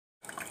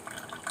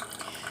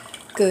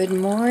Good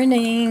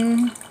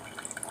morning.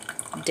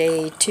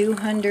 Day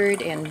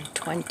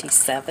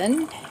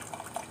 227.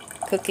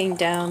 Cooking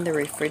down the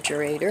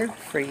refrigerator,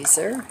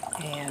 freezer,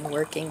 and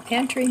working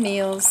pantry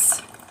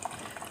meals.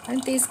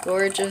 Aren't these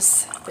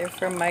gorgeous? They're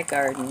from my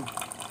garden.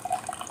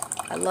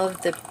 I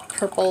love the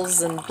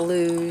purples and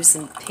blues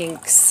and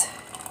pinks.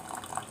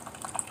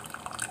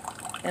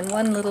 And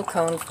one little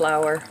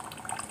coneflower.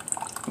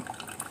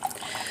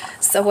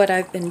 So what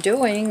I've been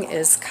doing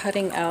is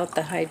cutting out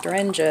the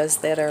hydrangeas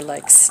that are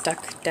like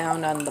stuck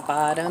down on the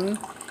bottom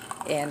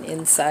and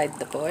inside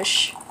the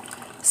bush,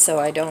 so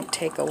I don't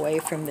take away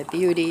from the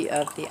beauty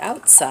of the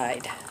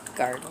outside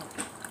garden.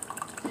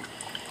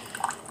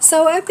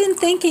 So I've been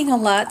thinking a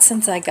lot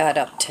since I got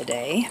up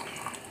today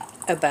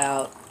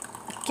about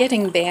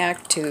getting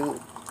back to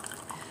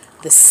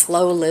the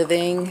slow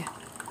living,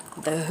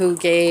 the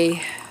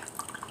hygge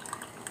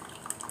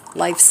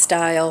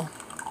lifestyle.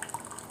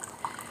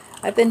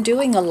 I've been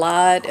doing a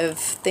lot of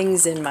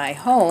things in my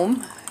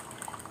home,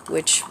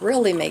 which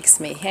really makes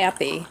me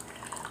happy,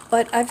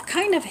 but I've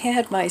kind of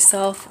had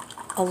myself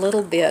a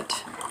little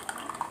bit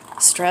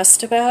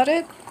stressed about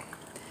it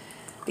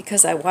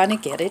because I want to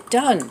get it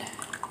done.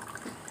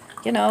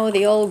 You know,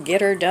 the old get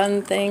her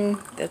done thing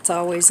that's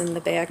always in the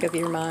back of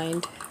your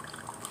mind.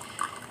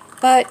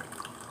 But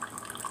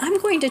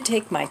I'm going to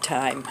take my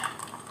time.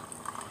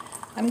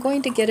 I'm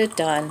going to get it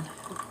done,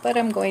 but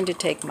I'm going to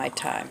take my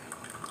time.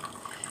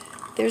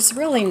 There's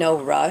really no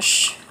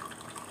rush.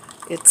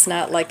 It's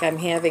not like I'm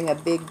having a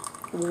big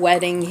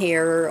wedding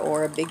here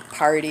or a big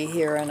party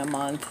here in a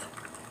month.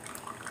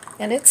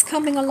 And it's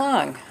coming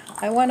along.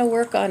 I want to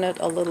work on it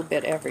a little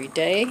bit every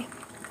day,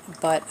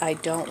 but I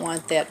don't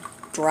want that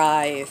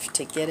drive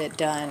to get it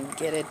done,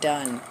 get it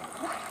done.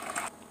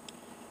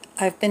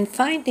 I've been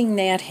finding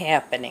that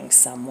happening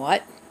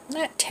somewhat.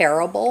 Not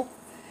terrible,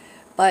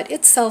 but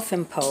it's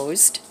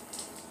self-imposed,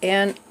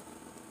 and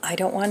I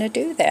don't want to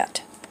do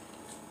that.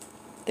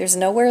 There's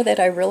nowhere that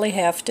I really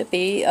have to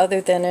be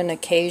other than an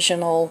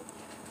occasional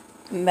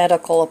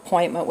medical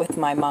appointment with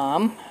my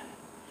mom.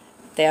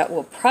 That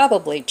will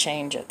probably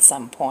change at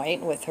some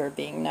point with her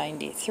being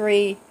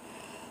 93.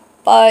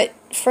 But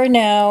for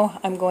now,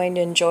 I'm going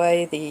to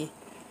enjoy the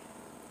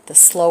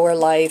slower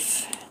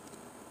life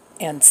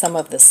and some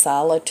of the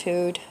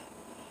solitude.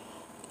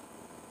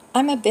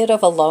 I'm a bit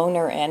of a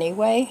loner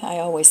anyway. I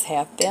always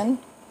have been.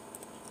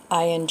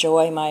 I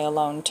enjoy my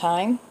alone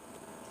time.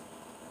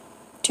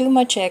 Too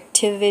much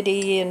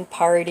activity and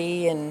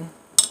party, and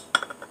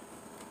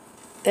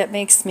that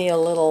makes me a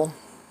little,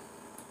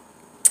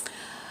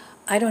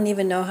 I don't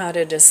even know how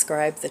to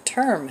describe the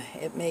term.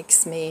 It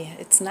makes me,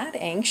 it's not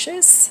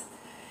anxious,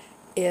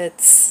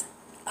 it's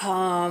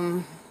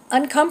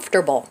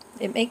uncomfortable.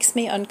 It makes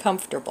me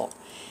uncomfortable.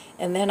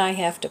 And then I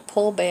have to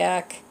pull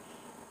back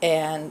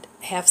and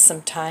have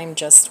some time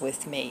just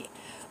with me,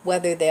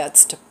 whether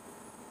that's to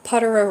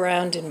putter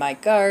around in my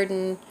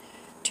garden,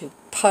 to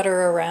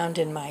putter around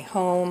in my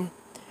home,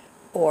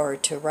 or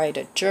to write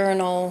a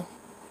journal,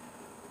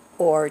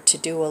 or to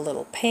do a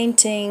little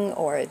painting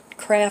or a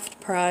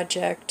craft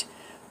project,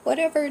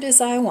 whatever it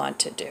is I want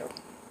to do.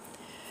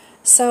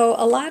 So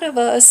a lot of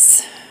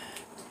us,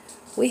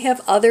 we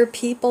have other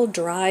people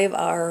drive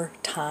our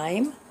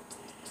time,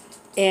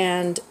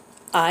 and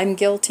I'm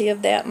guilty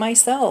of that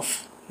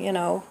myself. You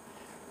know,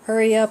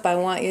 hurry up, I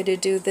want you to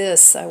do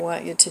this, I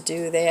want you to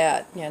do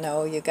that, you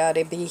know, you got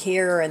to be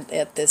here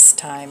at this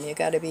time, you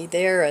got to be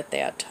there at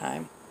that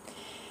time.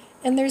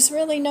 And there's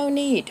really no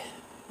need,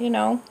 you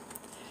know.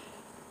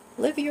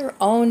 Live your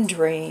own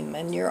dream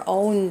and your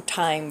own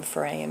time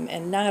frame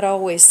and not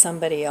always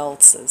somebody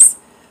else's,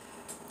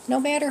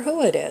 no matter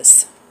who it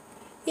is.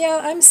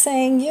 Yeah, I'm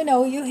saying, you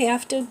know, you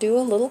have to do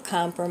a little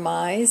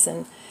compromise,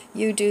 and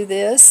you do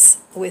this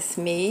with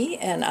me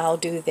and I'll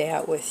do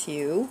that with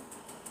you.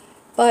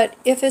 But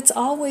if it's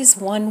always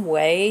one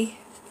way,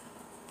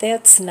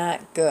 that's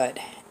not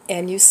good,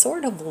 and you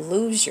sort of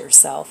lose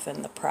yourself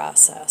in the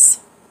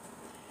process.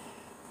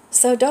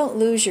 So don't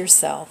lose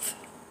yourself.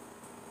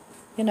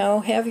 You know,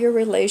 have your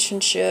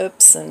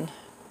relationships, and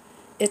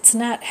it's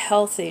not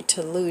healthy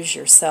to lose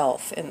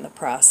yourself in the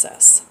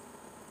process.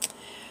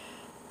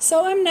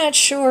 So I'm not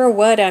sure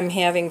what I'm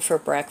having for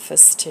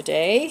breakfast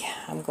today.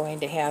 I'm going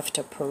to have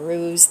to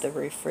peruse the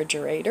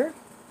refrigerator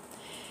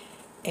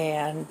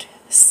and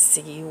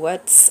see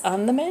what's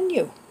on the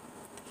menu.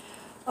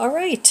 All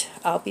right,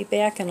 I'll be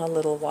back in a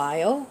little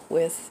while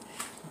with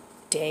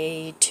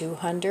day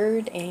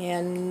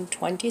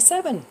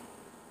 227.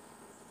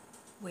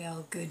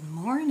 Well, good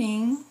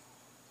morning.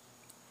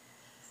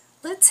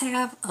 Let's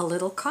have a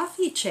little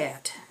coffee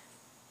chat.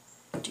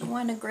 Do you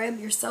want to grab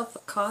yourself a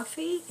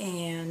coffee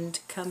and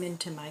come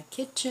into my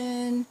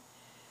kitchen?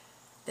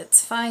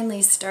 That's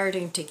finally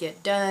starting to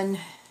get done.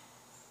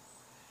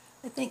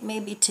 I think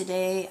maybe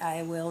today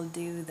I will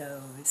do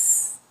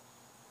those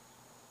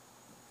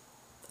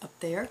up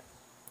there.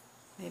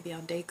 Maybe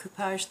I'll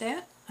decoupage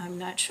that. I'm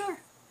not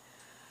sure.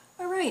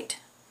 All right,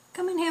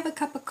 come and have a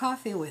cup of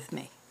coffee with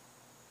me.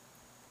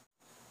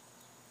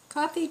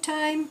 Coffee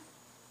time.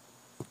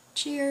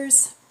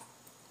 Cheers.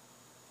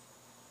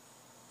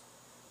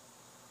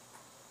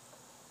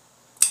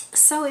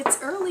 So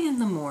it's early in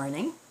the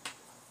morning,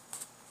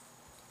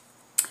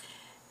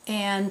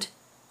 and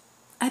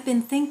I've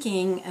been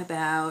thinking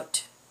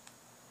about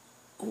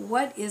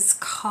what is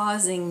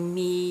causing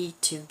me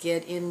to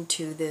get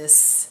into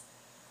this,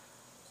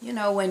 you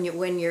know, when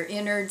your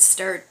innards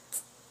start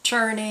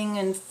churning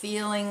and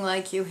feeling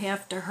like you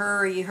have to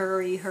hurry,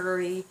 hurry,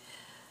 hurry.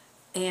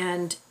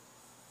 And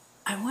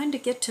I wanted to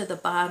get to the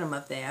bottom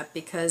of that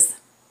because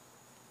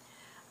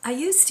I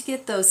used to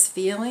get those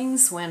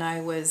feelings when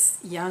I was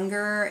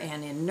younger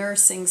and in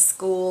nursing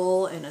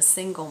school and a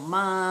single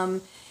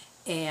mom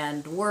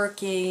and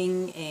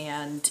working,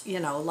 and you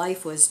know,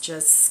 life was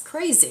just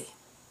crazy.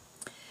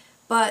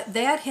 But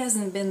that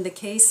hasn't been the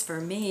case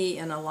for me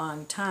in a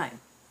long time.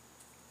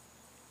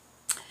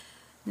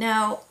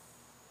 Now,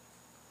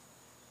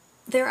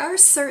 there are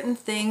certain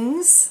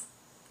things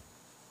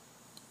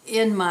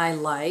in my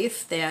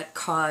life that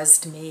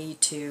caused me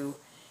to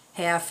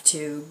have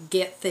to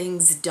get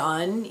things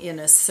done in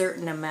a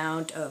certain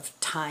amount of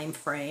time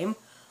frame.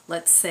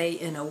 Let's say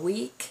in a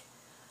week,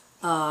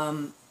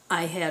 I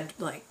had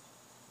like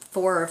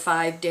 4 or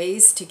 5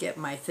 days to get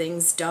my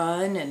things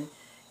done, and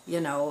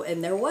you know,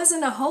 and there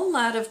wasn't a whole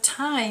lot of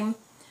time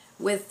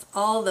with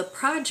all the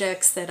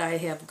projects that I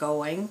have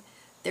going.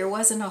 There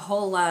wasn't a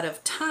whole lot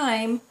of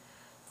time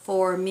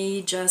for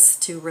me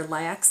just to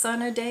relax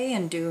on a day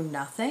and do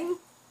nothing,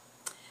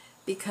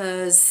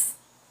 because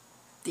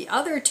the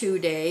other 2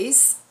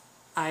 days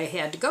I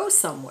had to go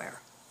somewhere.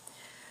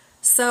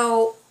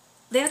 So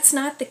that's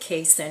not the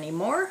case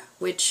anymore,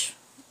 which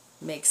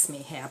makes me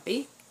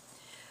happy.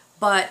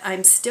 But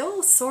I'm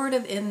still sort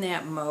of in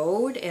that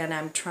mode, and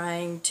I'm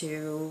trying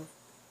to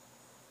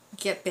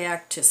get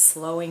back to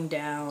slowing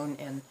down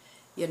and,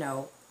 you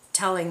know,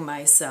 telling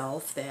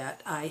myself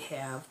that I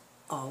have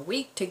all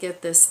week to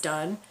get this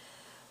done.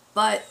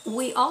 But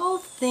we all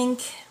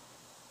think,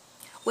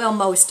 well,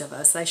 most of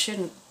us, I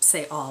shouldn't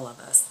say all of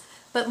us,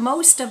 but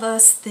most of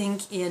us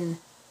think in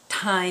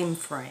time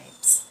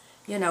frames.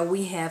 You know,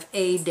 we have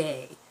a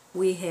day,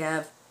 we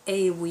have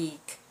a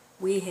week,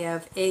 we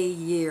have a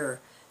year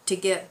to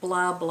get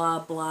blah, blah,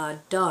 blah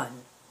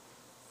done.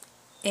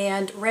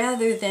 And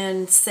rather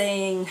than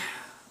saying,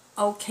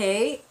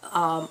 okay,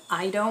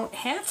 I don't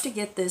have to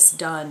get this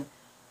done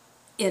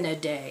in a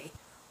day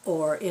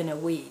or in a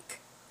week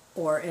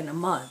or in a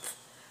month,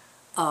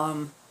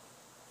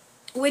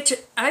 which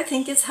I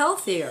think is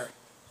healthier.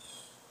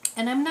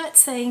 And I'm not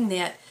saying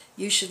that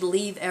you should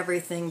leave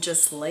everything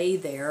just lay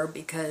there,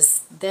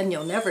 because then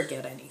you'll never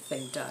get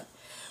anything done.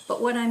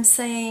 But what I'm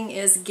saying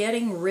is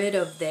getting rid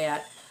of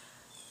that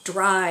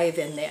drive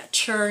and that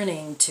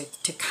churning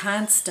to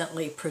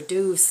constantly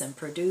produce and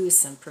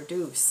produce and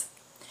produce.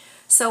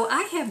 So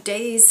I have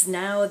days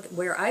now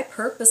where I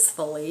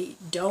purposefully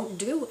don't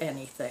do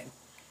anything.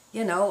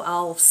 You know,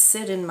 I'll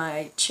sit in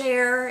my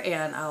chair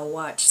and I'll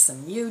watch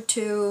some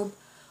YouTube,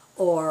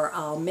 or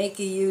I'll make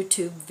a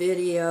YouTube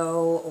video,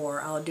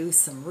 or I'll do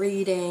some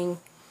reading.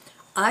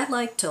 I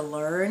like to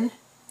learn,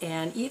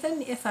 and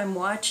even if I'm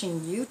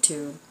watching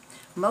YouTube,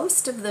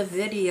 most of the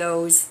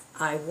videos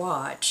I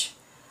watch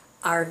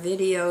are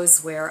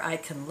videos where I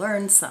can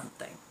learn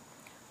something.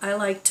 I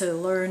like to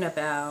learn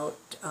about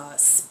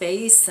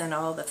space and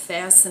all the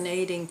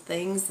fascinating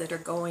things that are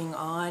going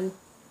on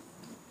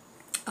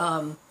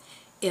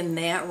in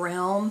that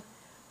realm.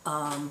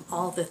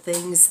 All the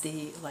things,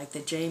 like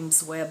the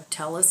James Webb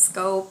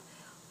telescope,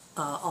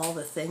 all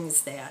the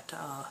things that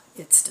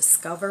it's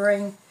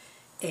discovering,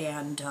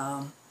 and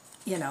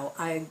you know,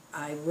 I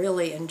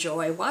really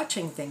enjoy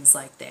watching things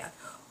like that,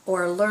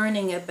 or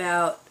learning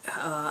about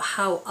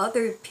how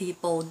other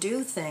people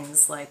do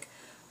things like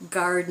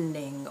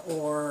gardening,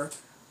 or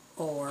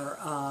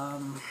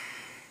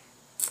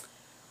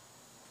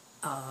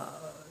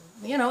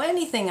you know,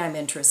 anything I'm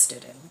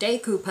interested in.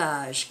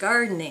 Decoupage,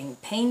 gardening,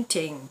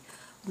 painting,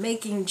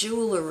 making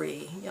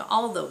jewelry, you know,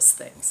 all those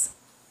things.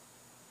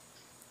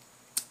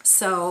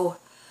 So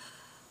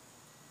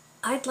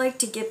I'd like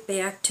to get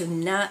back to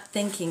not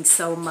thinking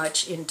so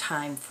much in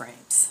time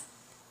frames.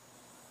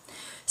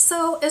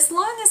 So as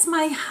long as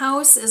my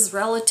house is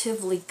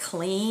relatively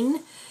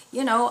clean,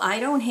 you know, I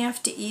don't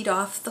have to eat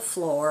off the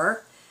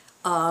floor.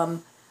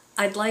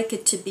 I'd like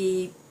it to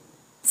be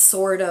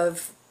sort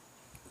of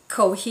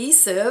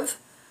cohesive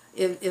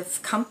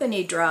if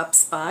company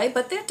drops by,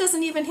 but that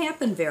doesn't even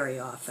happen very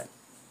often.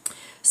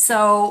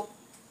 So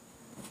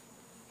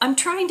I'm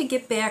trying to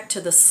get back to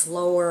the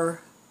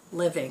slower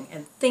living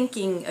and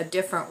thinking a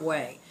different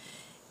way,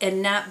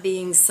 and not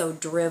being so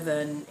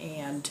driven,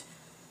 and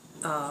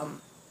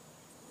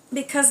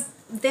because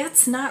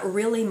that's not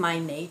really my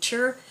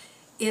nature.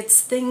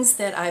 It's things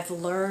that I've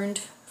learned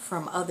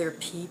from other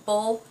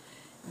people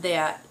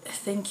that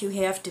think you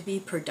have to be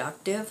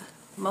productive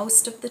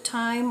most of the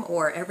time,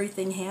 or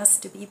everything has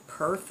to be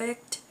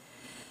perfect.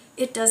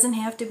 It doesn't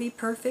have to be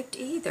perfect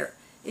either.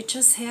 It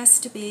just has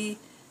to be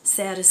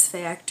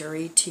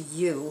satisfactory to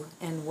you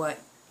and what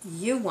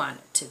you want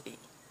it to be.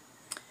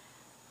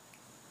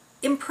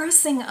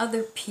 Impressing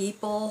other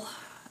people,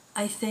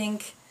 I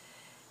think,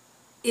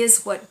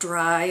 is what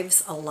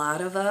drives a lot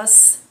of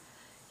us.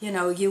 you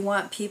know, you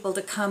want people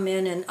to come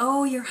in and,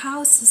 oh, your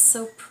house is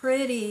so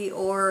pretty,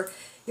 or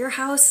your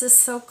house is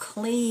so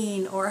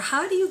clean, or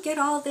how do you get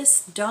all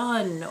this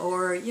done,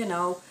 or, you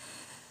know,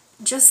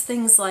 just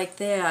things like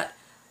that.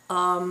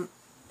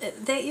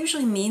 That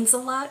usually means a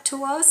lot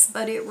to us,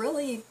 but it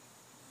really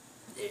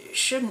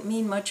shouldn't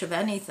mean much of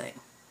anything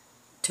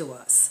to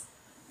us,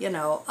 you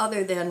know,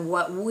 other than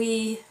what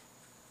we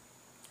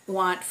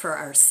want for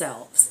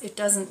ourselves. It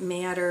doesn't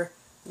matter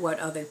what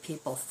other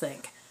people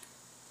think.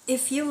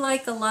 If you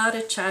like a lot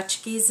of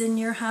tchotchkes in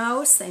your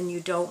house and you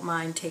don't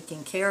mind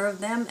taking care of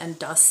them and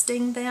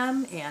dusting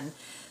them, and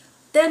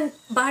then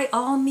by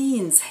all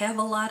means have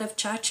a lot of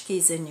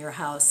tchotchkes in your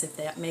house if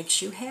that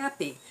makes you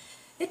happy.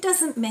 It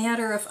doesn't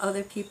matter if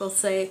other people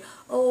say,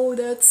 oh,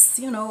 that's,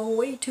 you know,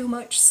 way too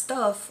much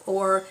stuff,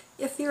 or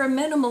if you're a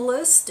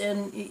minimalist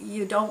and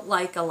you don't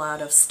like a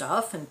lot of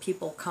stuff and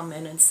people come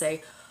in and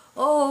say,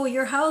 oh,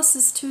 your house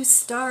is too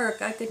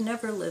stark, I could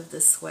never live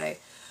this way.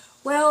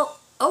 Well,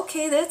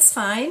 okay, that's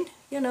fine,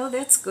 you know,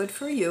 that's good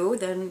for you.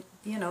 Then,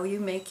 you know, you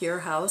make your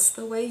house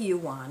the way you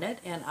want it,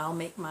 and I'll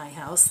make my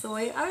house the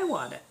way I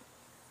want it.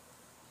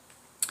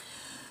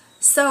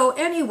 So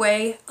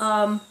anyway,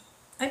 I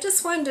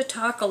just wanted to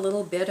talk a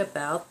little bit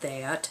about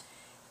that,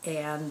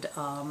 and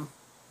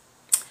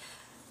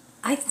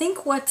I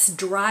think what's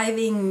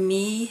driving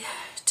me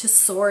to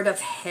sort of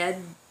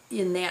head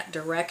in that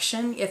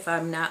direction, if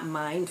I'm not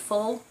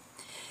mindful,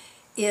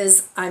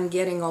 is I'm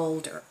getting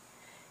older.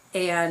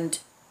 And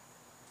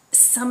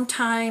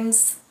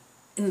sometimes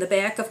in the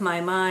back of my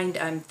mind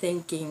I'm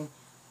thinking,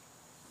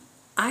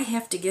 I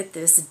have to get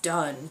this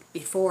done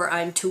before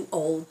I'm too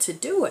old to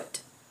do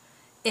it.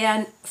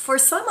 And for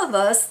some of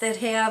us that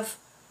have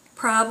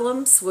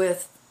problems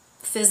with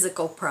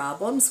physical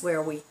problems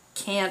where we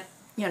can't,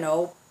 you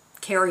know,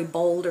 carry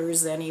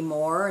boulders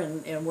anymore,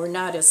 and we're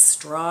not as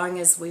strong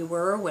as we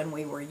were when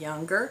we were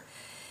younger,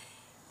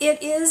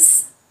 it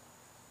is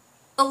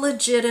a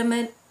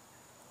legitimate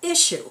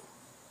issue.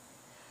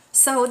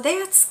 So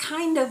that's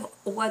kind of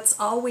what's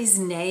always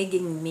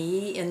nagging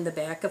me in the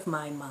back of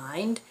my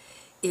mind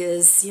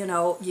is, you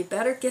know, you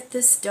better get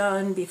this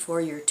done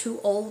before you're too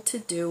old to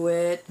do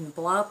it, and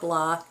blah,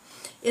 blah.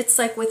 It's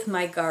like with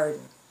my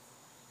garden.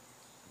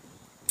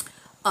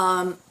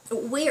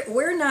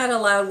 We're not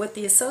allowed, with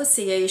the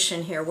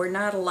association here, we're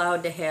not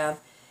allowed to have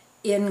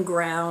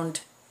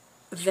in-ground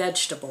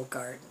vegetable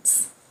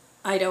gardens.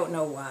 I don't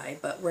know why,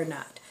 but we're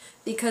not.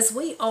 Because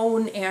we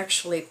own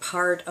actually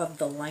part of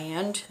the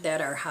land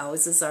that our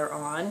houses are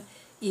on,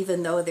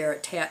 even though they're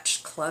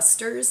attached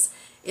clusters.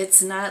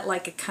 It's not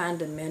like a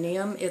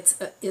condominium,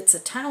 it's a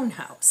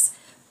townhouse.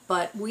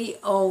 But we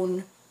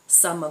own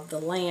some of the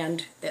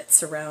land that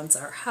surrounds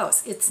our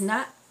house. It's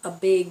not a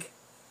big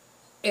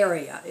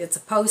area, it's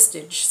a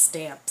postage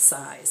stamp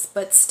size,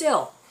 but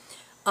still,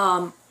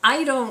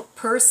 I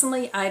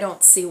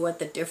don't see what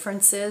the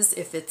difference is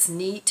if it's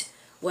neat,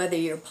 whether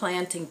you're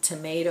planting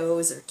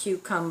tomatoes or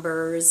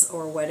cucumbers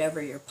or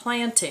whatever you're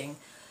planting.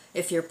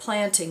 If you're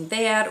planting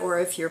that or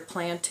if you're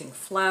planting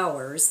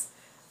flowers,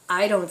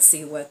 I don't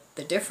see what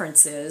the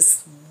difference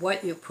is,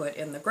 what you put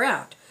in the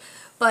ground.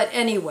 But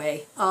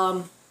anyway,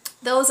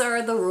 those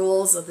are the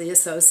rules of the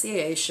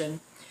association.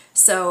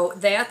 So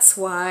that's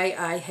why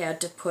I had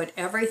to put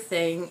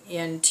everything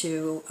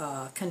into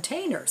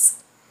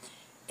containers.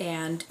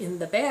 And in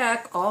the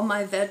back, all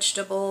my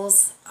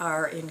vegetables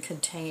are in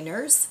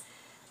containers.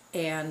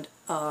 And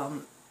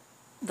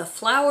the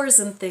flowers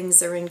and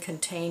things are in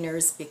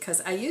containers because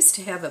I used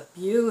to have a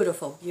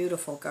beautiful,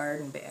 beautiful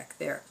garden back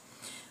there.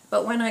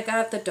 But when I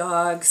got the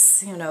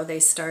dogs, you know, they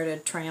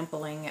started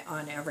trampling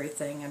on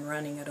everything and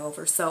running it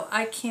over. So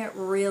I can't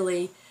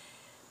really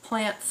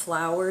plant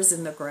flowers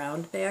in the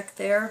ground back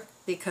there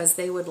because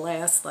they would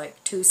last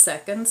like 2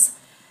 seconds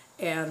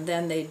and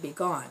then they'd be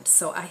gone.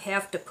 So I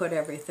have to put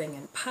everything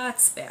in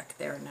pots back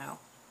there now.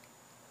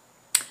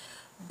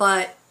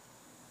 But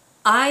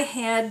I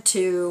had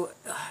to,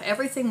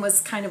 everything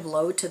was kind of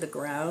low to the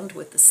ground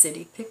with the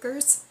city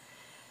pickers.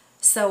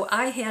 So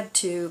I had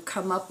to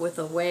come up with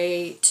a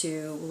way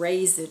to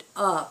raise it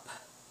up.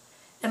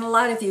 And a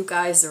lot of you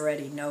guys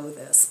already know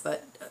this,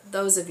 but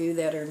those of you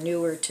that are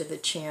newer to the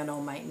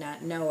channel might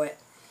not know it.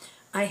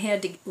 I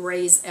had to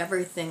raise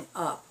everything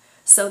up.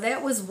 So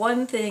that was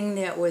one thing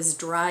that was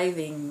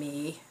driving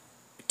me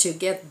to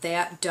get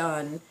that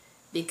done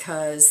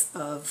because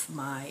of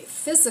my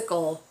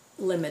physical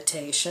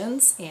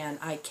limitations, and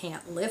I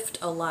can't lift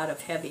a lot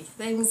of heavy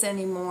things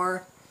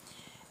anymore.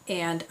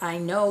 And I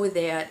know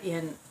that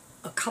in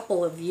a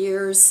couple of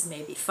years,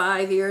 maybe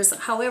 5 years,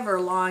 however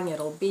long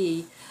it'll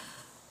be,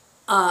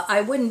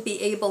 I wouldn't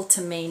be able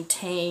to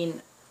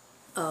maintain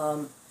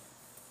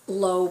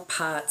low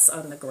pots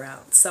on the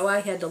ground. So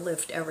I had to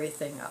lift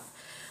everything up.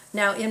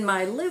 Now in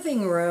my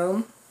living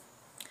room,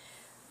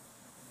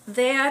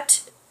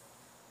 that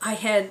I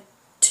had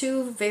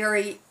 2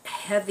 very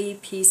heavy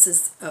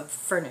pieces of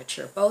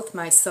furniture, both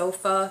my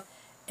sofa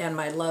and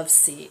my love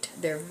seat.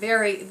 They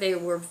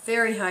were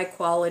very high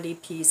quality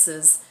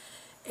pieces,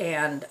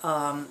 and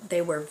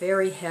they were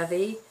very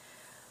heavy,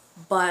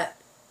 but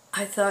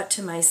I thought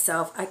to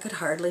myself, I could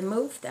hardly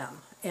move them.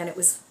 And it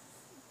was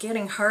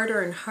getting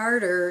harder and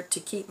harder to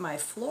keep my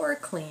floor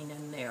clean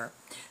in there.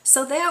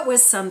 So that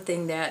was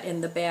something that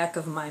in the back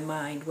of my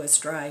mind was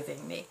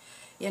driving me.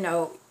 You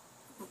know,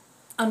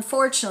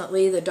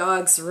 unfortunately the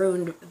dogs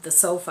ruined the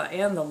sofa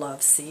and the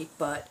love seat,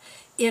 but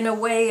in a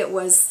way it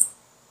was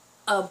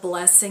a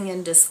blessing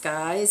in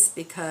disguise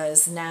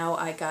because now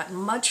I got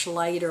much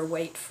lighter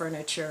weight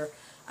furniture.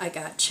 I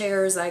got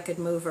chairs I could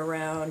move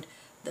around.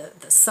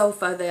 The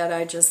sofa that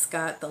I just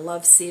got, the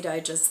love seat I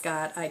just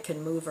got, I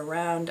can move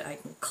around. I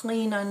can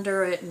clean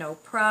under it, no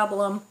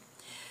problem.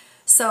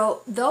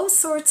 So those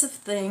sorts of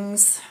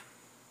things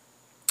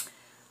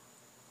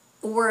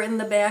were in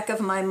the back of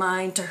my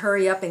mind to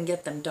hurry up and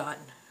get them done.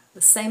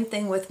 The same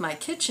thing with my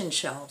kitchen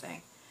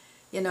shelving.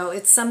 You know,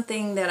 it's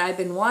something that I've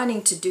been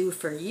wanting to do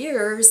for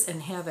years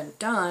and haven't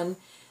done.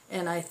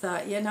 And I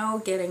thought, you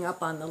know, getting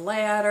up on the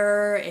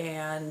ladder,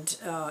 and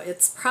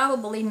it's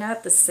probably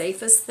not the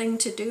safest thing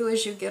to do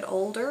as you get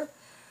older.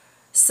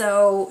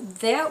 So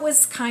that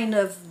was kind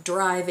of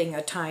driving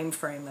a time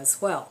frame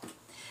as well.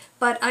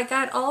 But I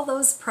got all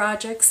those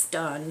projects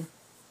done.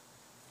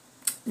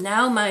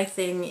 Now my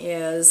thing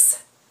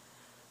is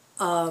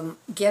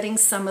getting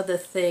some of the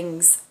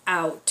things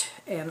out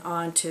and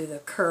onto the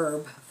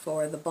curb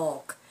for the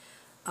bulk.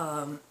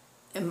 And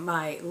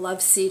my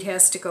love seat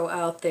has to go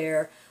out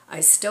there. I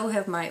still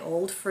have my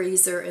old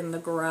freezer in the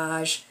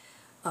garage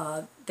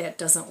that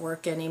doesn't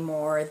work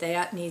anymore.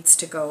 That needs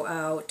to go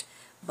out.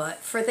 But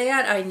for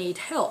that I need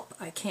help.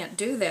 I can't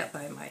do that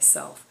by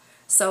myself.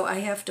 So I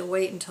have to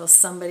wait until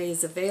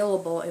somebody's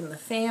available in the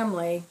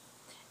family,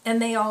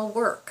 and they all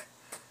work.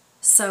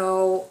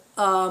 So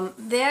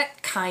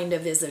that kind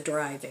of is a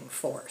driving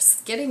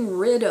force. Getting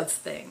rid of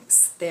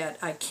things that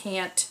I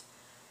can't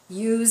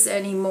use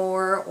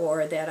anymore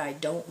or that I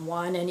don't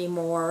want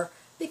anymore,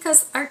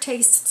 because our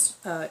tastes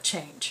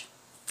change.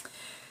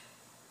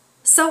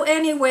 So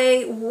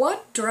anyway,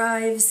 what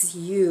drives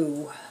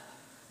you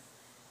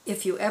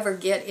if you ever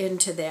get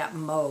into that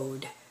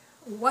mode?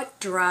 What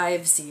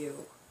drives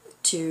you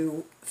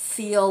to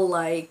feel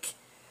like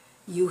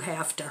you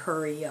have to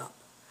hurry up?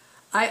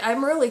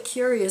 I'm really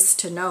curious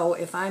to know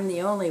if I'm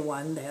the only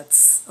one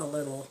that's a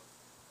little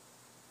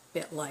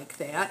bit like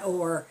that,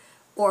 or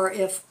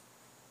if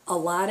a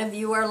lot of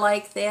you are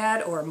like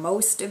that, or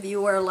most of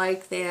you are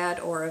like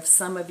that, or if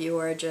some of you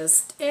are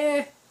just,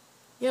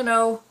 you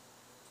know,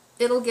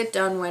 it'll get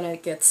done when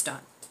it gets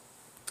done.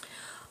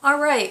 All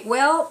right,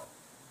 well,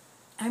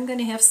 I'm going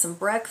to have some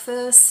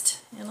breakfast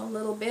in a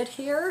little bit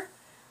here.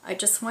 I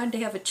just wanted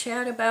to have a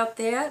chat about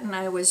that, and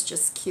I was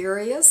just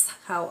curious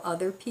how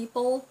other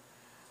people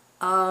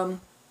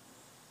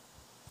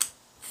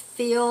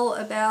feel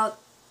about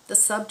the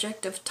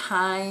subject of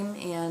time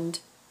and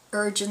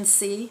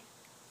urgency,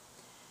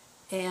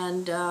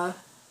 and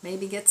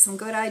maybe get some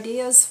good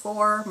ideas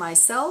for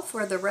myself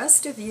or the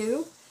rest of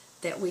you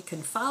that we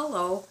can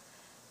follow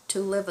to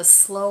live a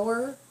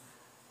slower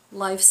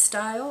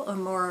lifestyle, a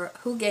more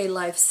hygge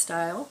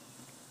lifestyle.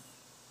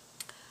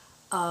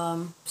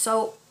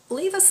 So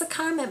leave us a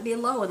comment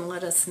below and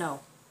let us know.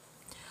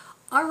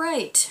 All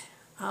right,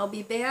 I'll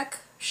be back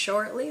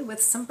shortly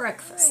with some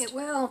breakfast. All right,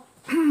 well,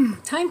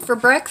 time for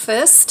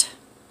breakfast.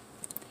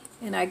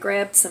 And I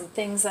grabbed some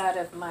things out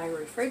of my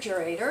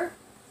refrigerator.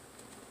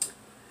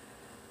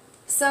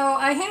 So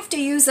I have to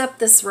use up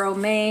this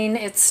romaine.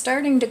 It's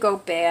starting to go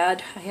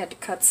bad. I had to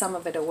cut some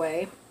of it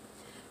away.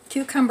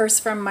 Cucumbers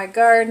from my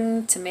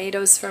garden,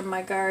 tomatoes from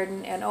my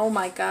garden, and oh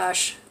my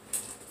gosh,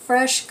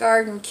 fresh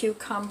garden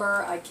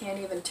cucumber. I can't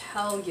even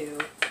tell you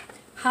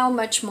how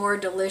much more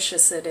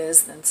delicious it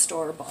is than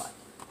store-bought.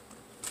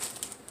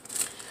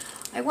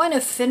 I want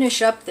to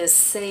finish up this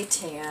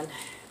seitan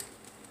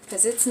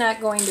because it's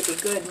not going to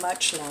be good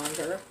much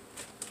longer.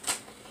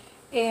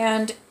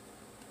 And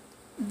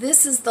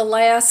this is the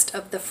last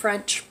of the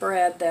French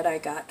bread that I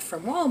got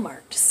from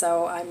Walmart,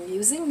 so I'm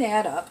using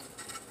that up.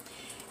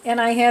 And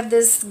I have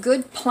this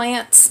Good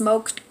Plant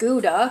smoked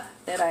Gouda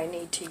that I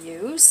need to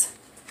use.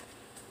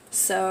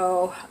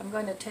 So I'm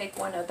going to take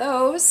one of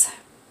those.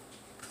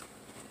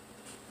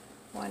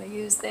 I want to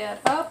use that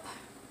up.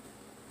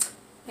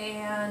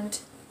 And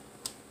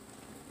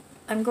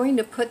I'm going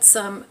to put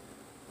some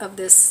of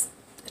this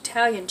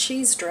Italian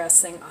cheese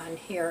dressing on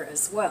here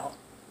as well.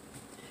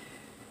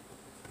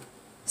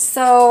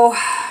 So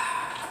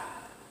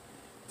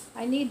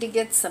I need to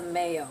get some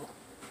mayo.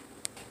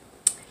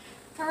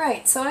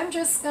 Alright, so I'm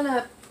just going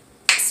to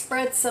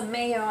spread some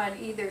mayo on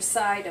either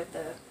side of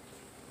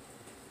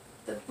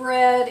the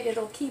bread.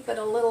 It'll keep it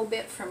a little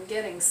bit from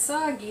getting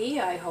soggy,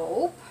 I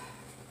hope,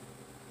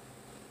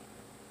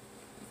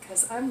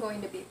 because I'm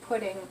going to be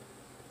putting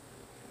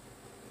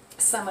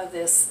some of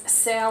this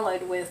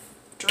salad with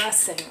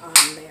dressing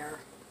on there.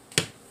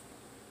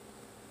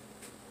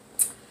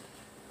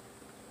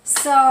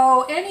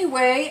 So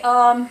anyway,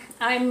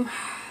 I'm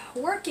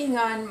working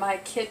on my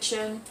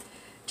kitchen,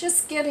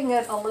 just getting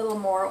it a little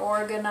more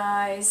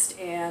organized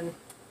and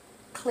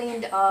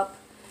cleaned up,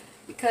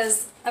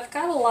 because I've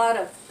got a lot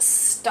of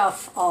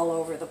stuff all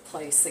over the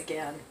place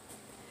again.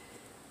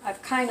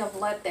 I've kind of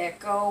let that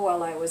go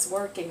while I was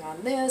working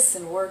on this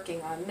and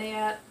working on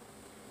that.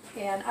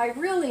 And I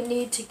really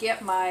need to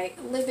get my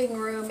living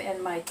room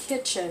and my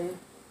kitchen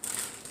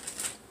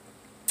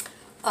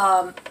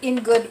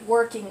in good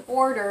working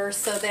order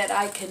so that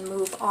I can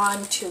move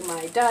on to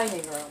my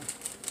dining room.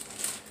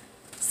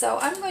 So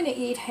I'm going to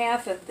eat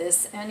half of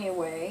this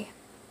anyway.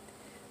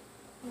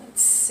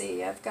 Let's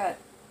see, I've got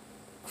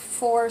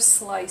 4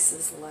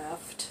 slices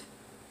left.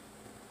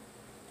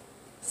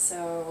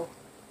 So,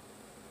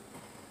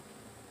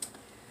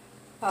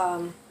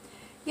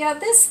 yeah,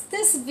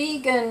 this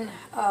vegan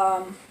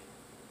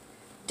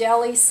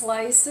deli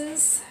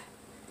slices,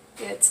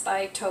 it's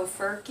by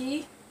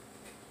Tofurky,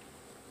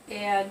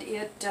 and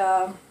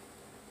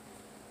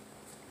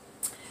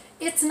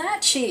it's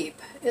not cheap.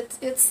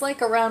 It's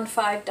like around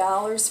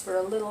 $5 for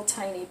a little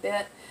tiny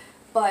bit,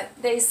 but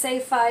they say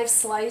 5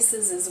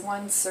 slices is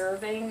 1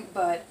 serving,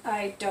 but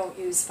I don't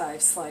use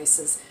 5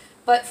 slices.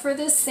 But for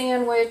this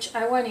sandwich,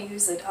 I want to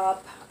use it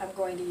up. I'm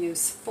going to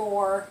use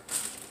 4.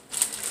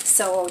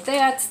 So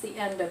that's the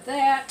end of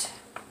that.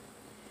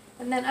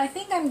 And then I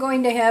think I'm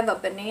going to have a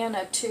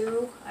banana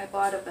too. I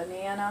bought a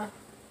banana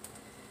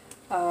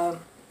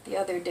the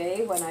other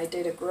day when I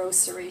did a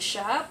grocery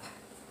shop.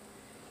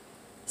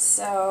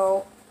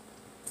 So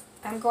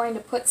I'm going to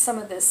put some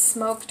of this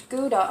smoked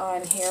Gouda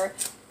on here.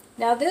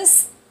 Now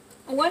this,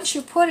 once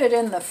you put it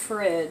in the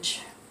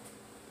fridge,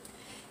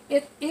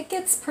 it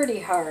gets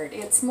pretty hard.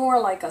 It's more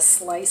like a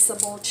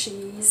sliceable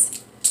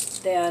cheese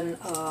than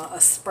a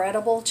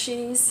spreadable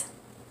cheese.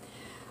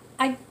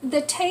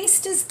 The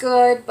taste is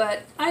good,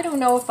 but I don't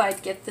know if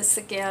I'd get this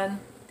again.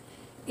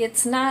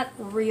 It's not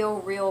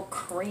real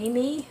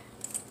creamy.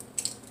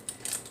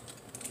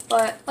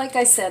 But like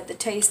I said, the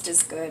taste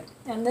is good.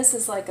 And this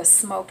is like a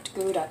smoked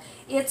Gouda.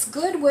 It's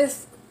good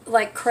with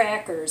like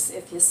crackers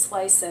if you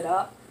slice it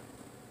up.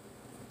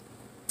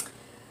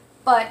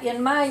 But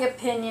in my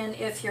opinion,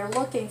 if you're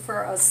looking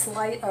for a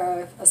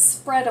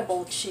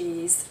spreadable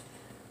cheese,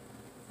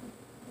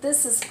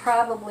 this is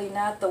probably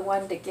not the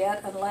one to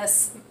get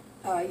unless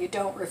you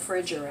don't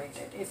refrigerate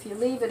it. If you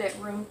leave it at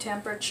room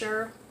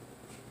temperature,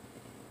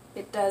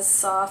 it does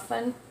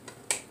soften.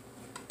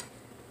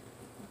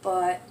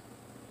 But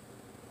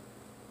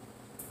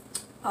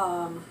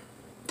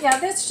yeah,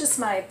 that's just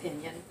my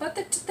opinion. But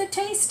the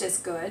taste is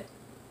good.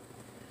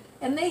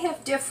 And they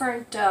have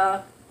different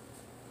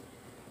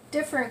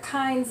different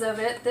kinds of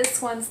it.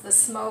 This one's the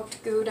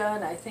smoked Gouda,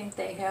 and I think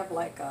they have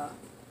like a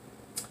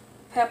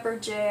pepper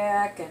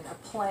jack and a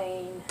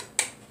plain.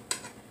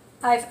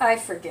 I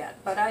forget,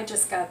 but I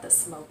just got the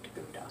smoked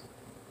Gouda.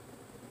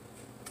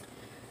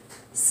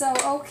 So,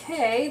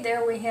 okay,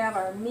 there we have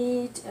our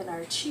meat and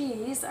our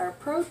cheese, our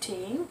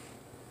protein.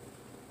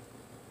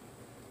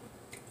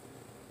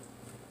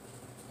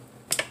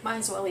 Might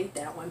as well eat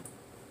that one.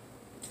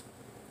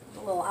 A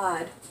little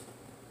odd.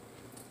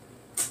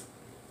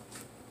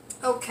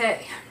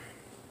 Okay.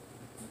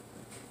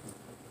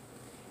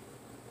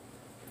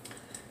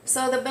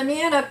 So the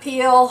banana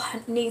peel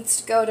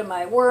needs to go to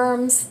my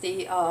worms.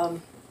 The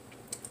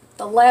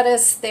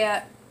lettuce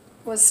that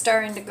was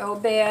starting to go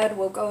bad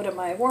will go to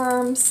my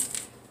worms.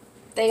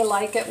 They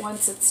like it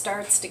once it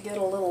starts to get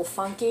a little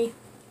funky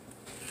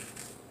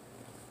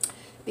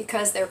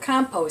because they're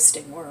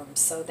composting worms,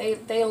 so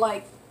they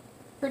like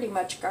pretty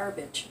much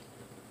garbage.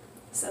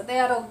 So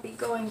that'll be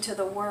going to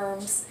the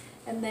worms.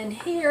 And then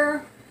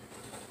here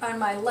on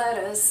my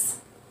lettuce,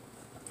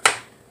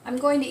 I'm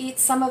going to eat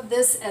some of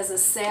this as a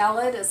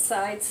salad, a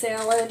side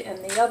salad,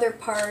 and the other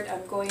part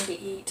I'm going to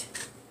eat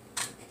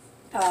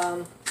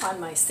on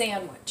my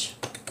sandwich.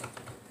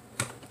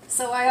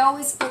 So I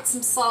always put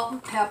some salt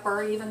and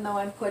pepper, even though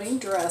I'm putting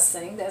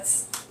dressing.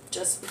 That's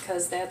just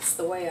because that's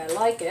the way I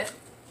like it.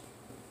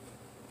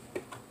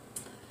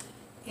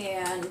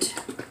 And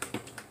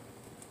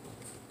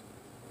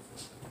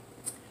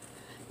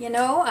you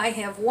know, I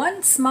have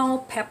 1 small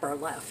pepper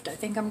left. I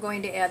think I'm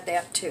going to add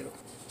that too.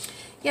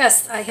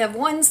 Yes, I have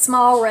 1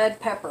 small red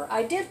pepper.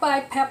 I did buy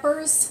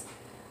peppers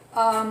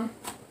when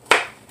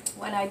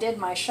I did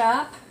my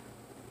shop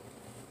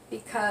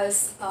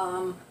because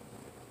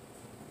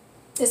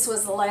this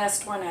was the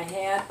last one I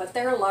had, but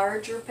they're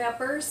larger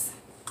peppers.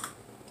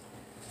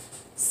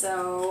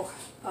 So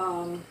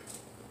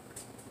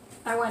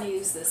I want to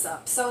use this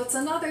up. So it's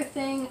another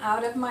thing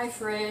out of my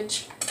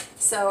fridge.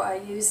 So I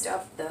used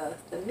up the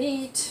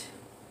meat,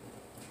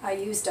 I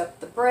used up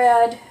the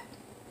bread,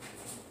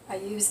 I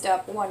used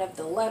up one of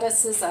the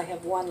lettuces, I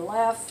have 1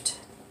 left.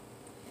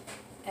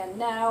 And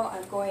now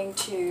I'm going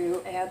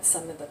to add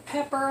some of the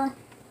pepper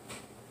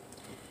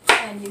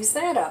and use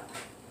that up.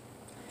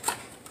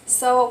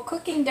 So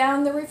cooking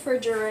down the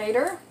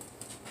refrigerator,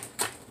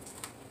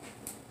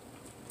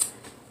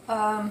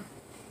 I'm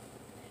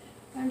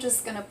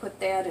just going to put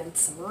that in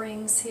some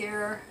rings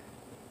here,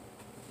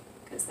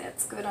 because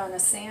that's good on a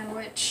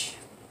sandwich.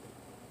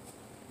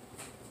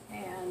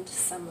 And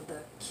some of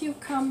the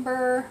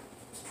cucumber.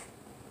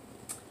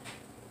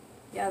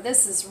 Yeah,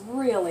 this is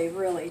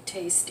really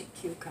tasty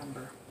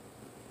cucumber.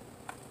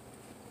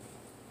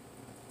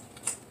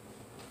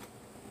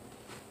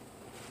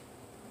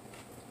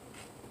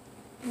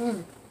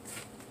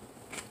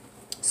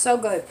 So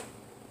good.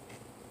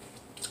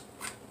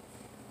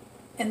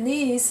 And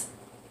these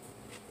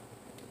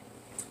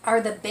are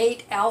the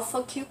Bait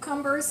Alpha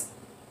cucumbers.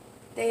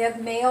 They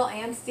have male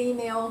and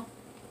female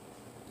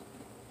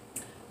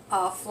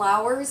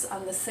flowers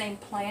on the same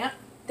plant.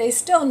 They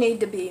still need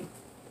to be,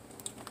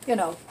 you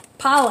know,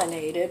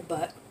 pollinated,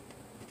 but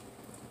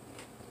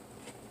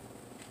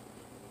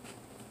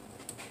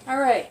all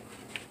right.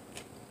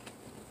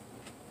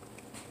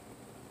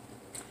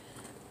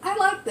 I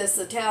like this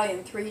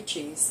Italian 3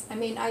 cheese. I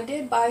mean, I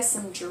did buy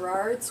some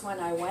Gerards when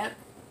I went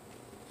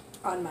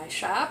on my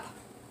shop,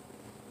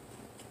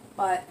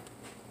 but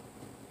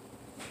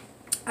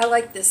I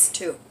like this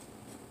too.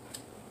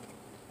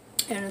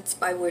 And it's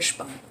by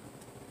Wishbone.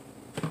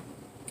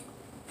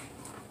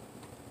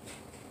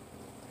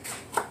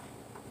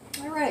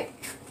 All right.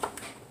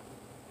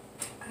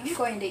 I'm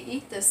going to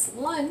eat this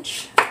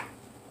lunch.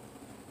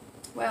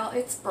 Well,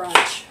 it's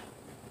brunch.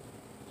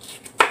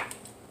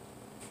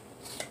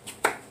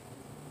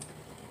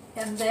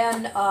 And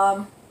then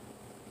I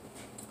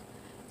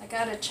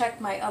gotta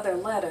check my other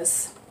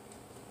lettuce,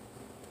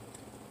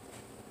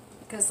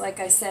 because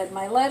like I said,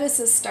 my lettuce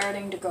is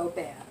starting to go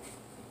bad.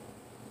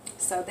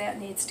 So that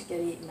needs to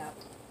get eaten up.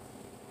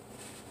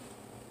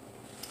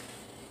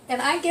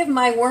 And I give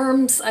my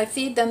worms, I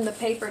feed them the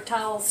paper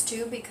towels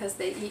too, because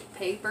they eat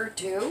paper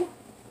too.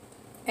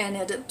 And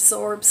it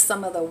absorbs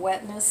some of the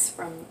wetness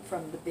from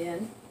the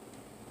bin.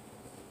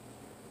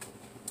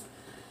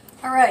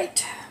 All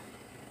right.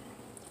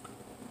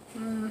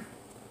 Well,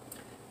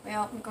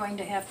 I'm going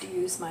to have to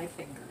use my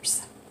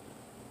fingers.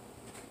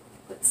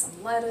 Put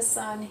some lettuce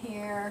on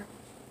here.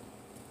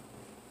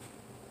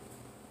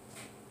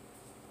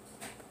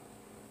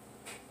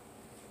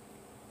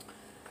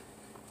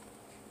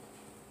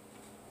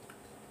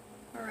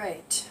 All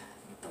right,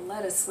 the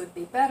lettuce would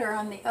be better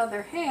on the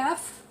other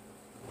half.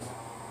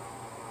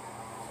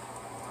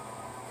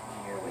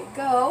 Here we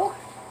go.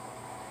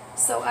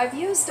 So I've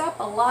used up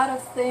a lot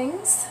of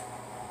things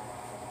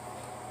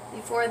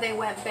before they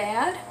went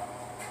bad.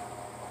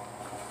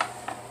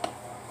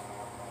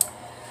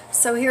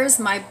 So here's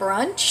my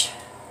brunch,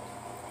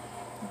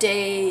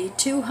 day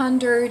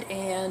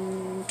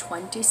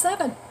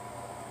 227.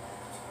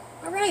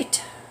 All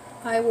right,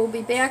 I will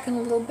be back in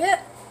a little bit,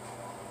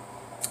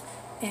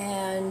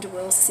 and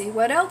we'll see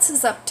what else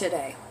is up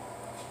today.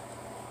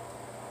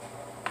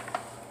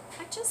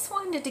 I just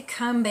wanted to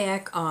come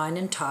back on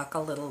and talk a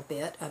little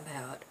bit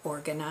about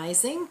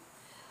organizing.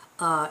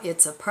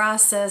 It's a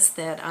process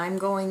that I'm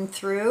going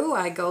through.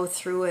 I go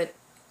through it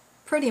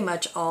pretty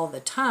much all the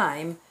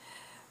time,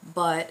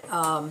 but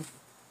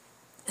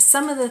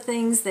some of the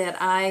things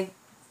that I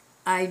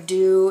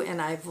do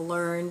and I've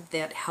learned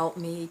that help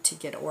me to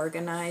get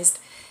organized,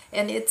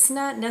 and it's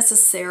not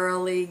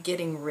necessarily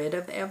getting rid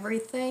of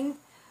everything,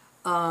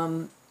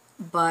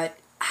 but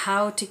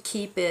how to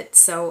keep it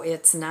so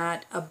it's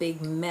not a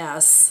big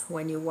mess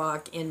when you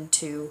walk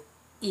into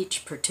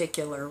each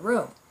particular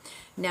room.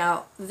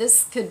 Now,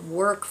 this could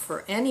work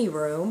for any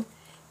room,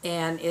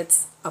 and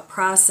it's a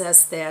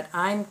process that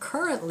I'm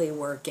currently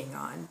working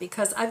on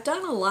because I've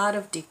done a lot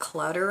of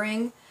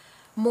decluttering.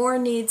 More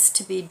needs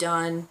to be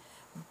done,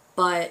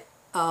 but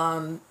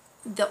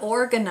the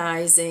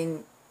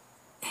organizing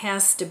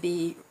has to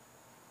be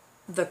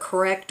the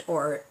correct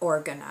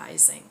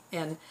organizing.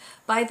 And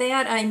by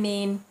that I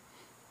mean,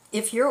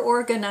 if you're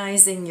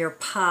organizing your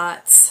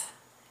pots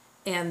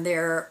and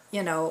they're,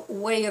 you know,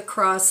 way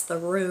across the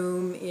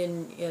room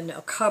in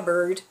a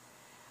cupboard,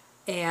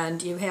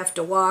 and you have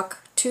to walk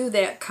to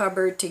that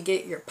cupboard to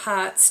get your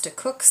pots to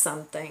cook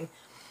something,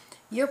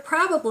 you're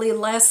probably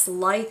less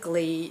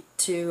likely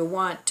to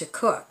want to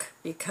cook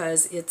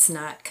because it's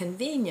not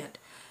convenient.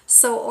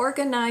 So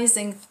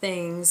organizing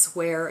things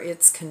where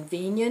it's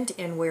convenient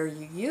and where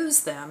you use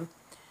them,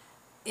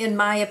 in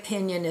my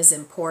opinion, is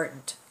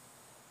important.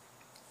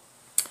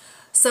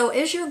 So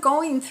as you're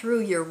going through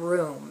your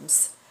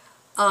rooms,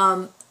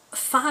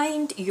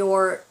 find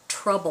your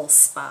trouble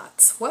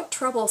spots. What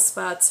trouble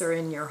spots are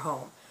in your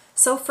home?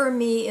 So for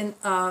me,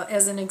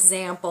 as an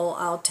example,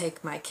 I'll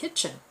take my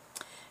kitchen.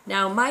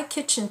 Now, my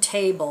kitchen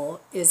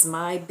table is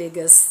my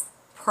biggest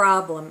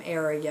problem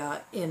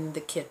area in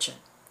the kitchen.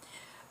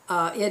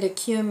 It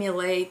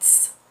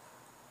accumulates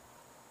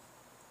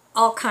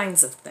all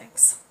kinds of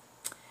things.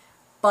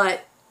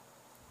 But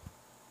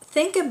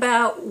think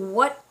about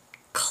what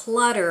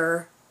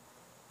clutter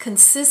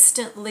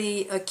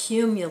consistently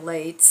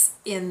accumulates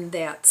in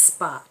that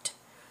spot.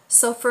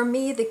 So for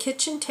me, the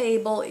kitchen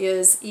table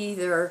is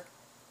either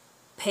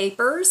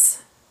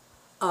papers,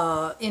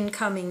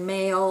 incoming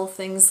mail,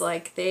 things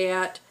like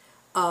that,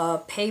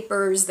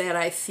 papers that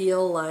I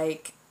feel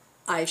like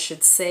I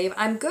should save.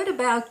 I'm good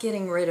about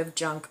getting rid of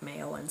junk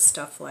mail and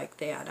stuff like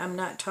that. I'm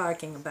not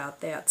talking about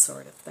that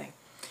sort of thing.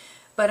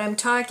 But I'm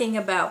talking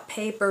about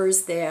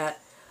papers that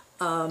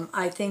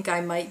I think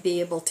I might be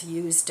able to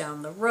use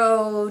down the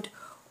road,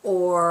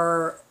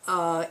 or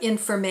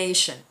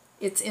information.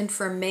 It's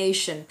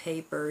information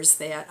papers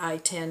that I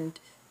tend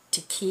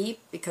to keep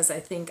because I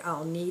think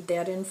I'll need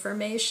that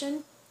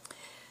information.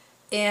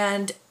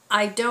 and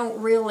I don't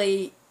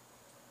really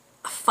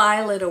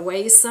file it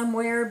away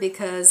somewhere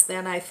because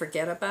then I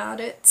forget about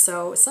it.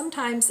 So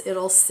sometimes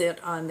it'll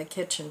sit on the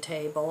kitchen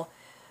table,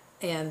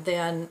 and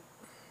then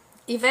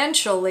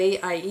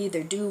eventually I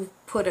either do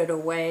put it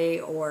away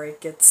or it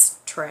gets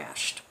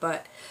trashed.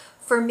 But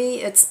for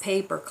me, it's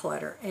paper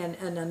clutter. And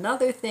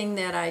another thing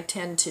that I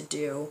tend to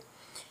do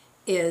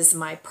is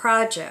my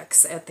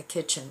projects at the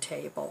kitchen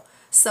table.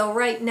 So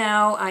right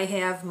now I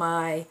have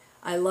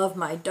I love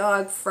my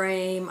dog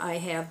frame, I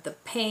have the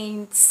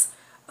paints,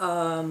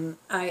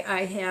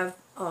 I have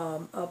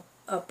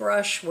a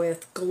brush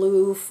with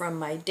glue from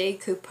my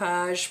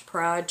decoupage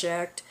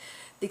project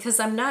because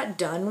I'm not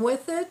done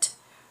with it.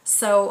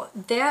 So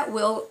that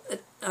will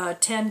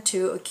tend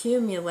to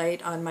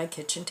accumulate on my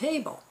kitchen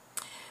table.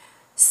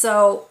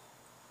 So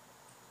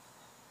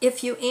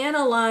if you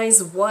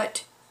analyze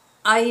what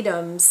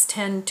items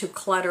tend to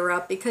clutter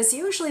up, because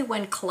usually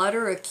when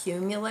clutter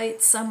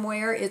accumulates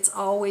somewhere, it's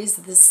always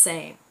the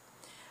same.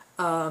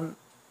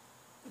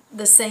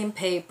 The same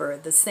paper,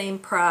 the same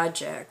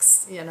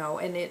projects, you know,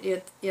 and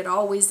it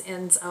always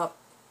ends up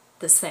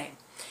the same.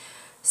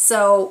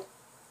 So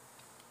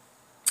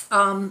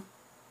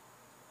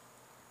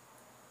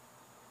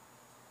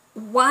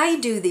why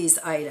do these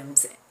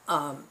items,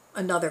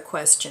 another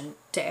question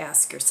to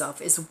ask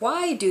yourself is,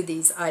 why do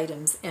these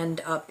items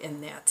end up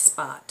in that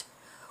spot?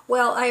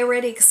 Well, I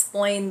already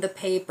explained the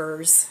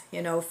papers.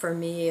 You know, for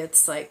me,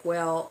 it's like,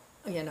 well,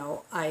 you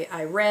know,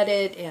 I read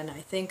it and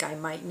I think I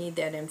might need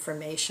that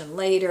information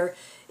later.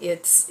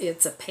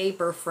 It's a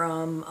paper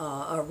from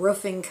a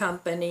roofing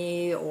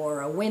company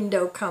or a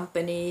window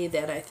company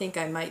that I think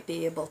I might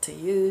be able to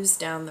use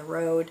down the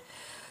road.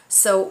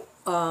 So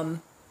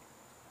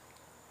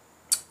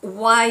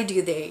why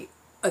do they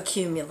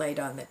accumulate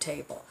on the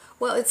table?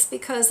 Well, it's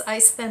because I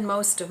spend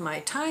most of my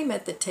time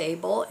at the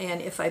table,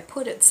 and if I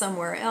put it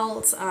somewhere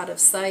else, out of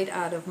sight,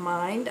 out of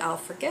mind, I'll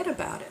forget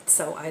about it,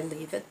 so I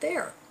leave it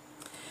there.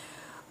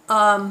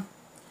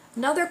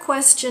 Another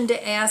question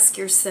to ask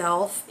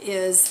yourself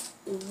is,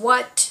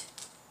 what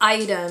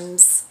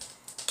items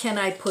can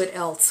I put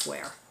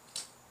elsewhere?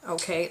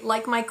 Okay,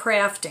 like my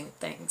crafting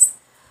things.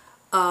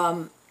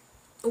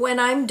 When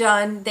I'm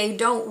done, they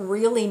don't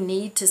really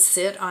need to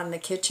sit on the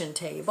kitchen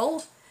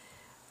table.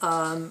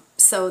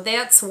 So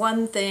that's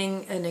one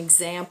thing, an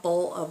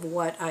example of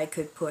what I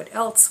could put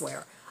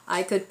elsewhere.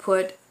 I could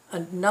put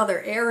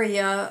another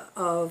area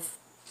of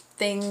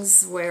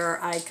things where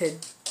I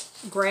could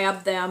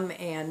grab them,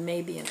 and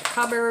maybe in a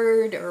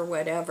cupboard or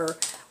whatever,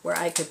 where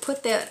I could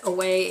put that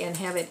away and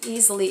have it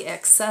easily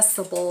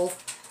accessible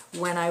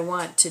when I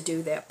want to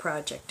do that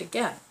project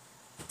again.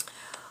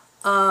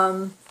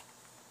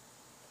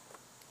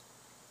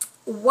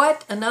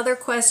 Another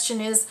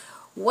question is,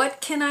 what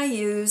can I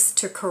use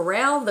to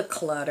corral the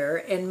clutter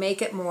and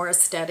make it more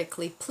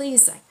aesthetically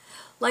pleasing?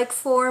 Like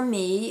for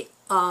me,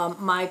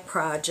 my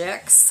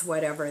projects,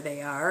 whatever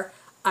they are,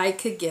 I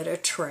could get a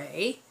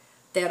tray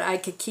that I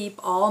could keep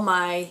all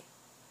my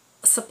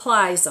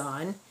supplies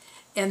on,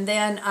 and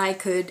then I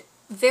could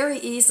very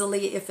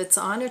easily, if it's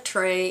on a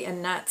tray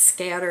and not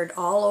scattered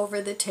all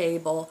over the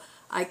table,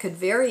 I could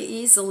very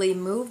easily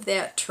move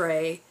that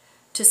tray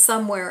to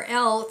somewhere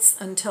else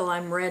until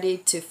I'm ready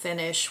to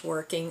finish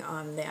working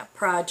on that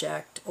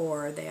project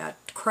or that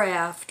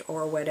craft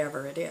or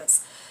whatever it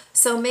is.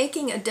 So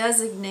making a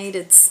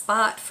designated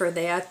spot for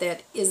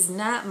that is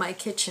not my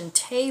kitchen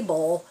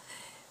table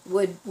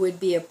would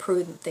be a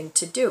prudent thing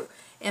to do.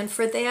 And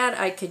for that,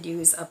 I could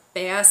use a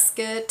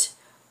basket,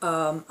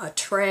 a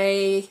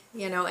tray,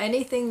 you know,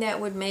 anything that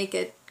would make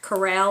it,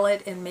 corral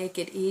it and make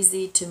it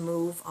easy to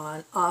move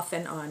on off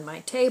and on my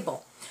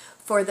table.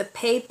 For the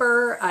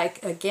paper, I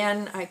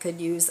could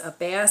use a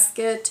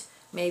basket,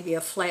 maybe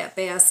a flat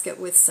basket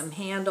with some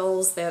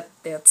handles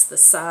that's the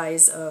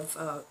size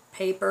of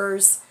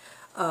papers,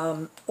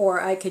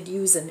 or I could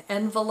use an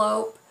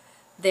envelope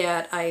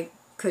that I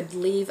could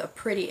leave a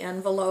pretty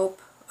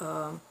envelope,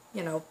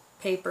 you know,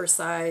 paper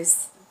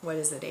size, what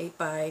is it, 8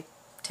 by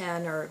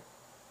 10 or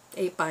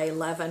 8 by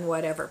 11,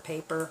 whatever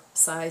paper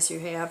size you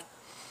have,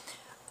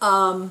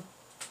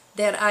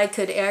 that I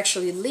could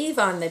actually leave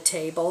on the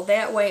table.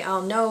 That way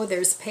I'll know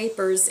there's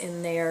papers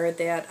in there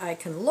that I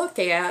can look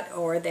at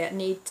or that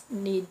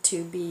need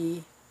to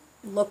be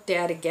looked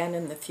at again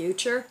in the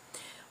future,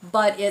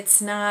 but it's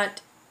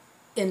not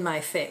in my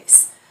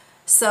face.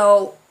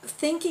 So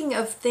thinking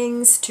of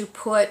things to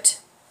put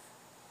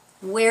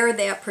where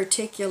that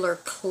particular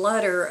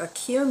clutter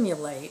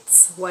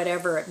accumulates,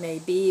 whatever it may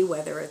be,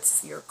 whether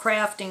it's your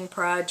crafting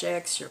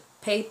projects, your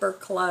paper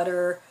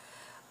clutter,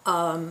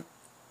 and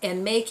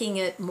making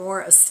it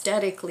more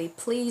aesthetically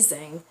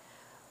pleasing,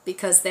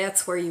 because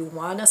that's where you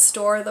want to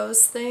store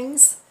those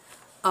things.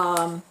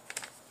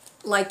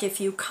 Like if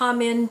you come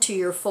into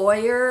your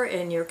foyer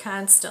and you're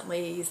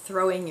constantly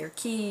throwing your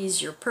keys,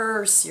 your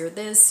purse, your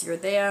this, your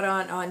that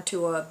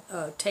onto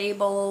a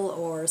table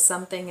or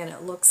something, and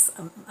it looks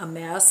a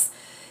mess,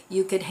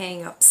 you could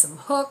hang up some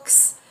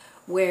hooks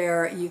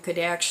where you could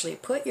actually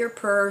put your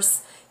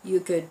purse. You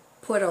could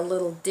put a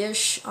little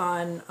dish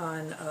on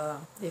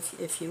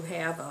if you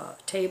have a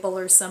table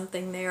or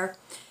something there.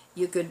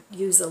 You could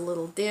use a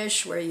little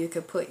dish where you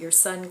could put your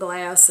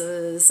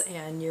sunglasses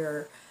and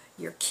your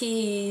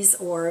keys,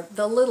 or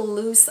the little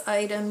loose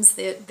items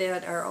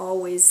that are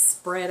always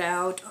spread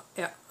out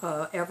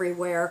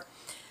everywhere.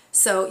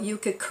 So you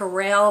could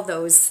corral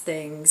those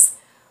things,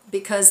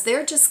 because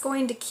they're just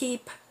going to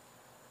keep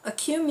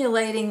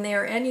accumulating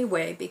there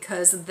anyway,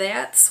 because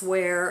that's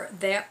where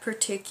that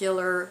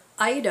particular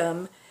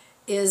item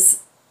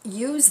is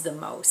used the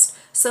most.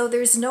 So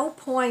there's no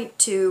point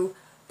to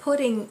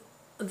putting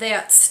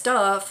that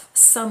stuff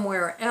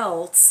somewhere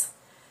else,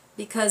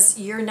 because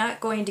you're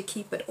not going to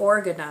keep it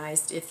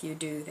organized if you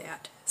do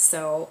that.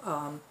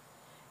 So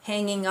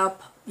hanging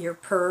up your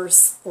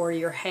purse or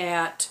your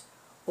hat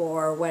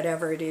or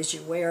whatever it is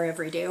you wear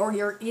every day,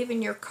 or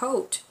even your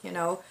coat, you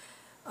know,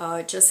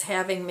 just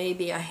having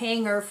maybe a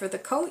hanger for the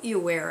coat you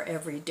wear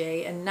every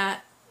day, and not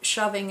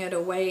shoving it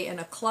away in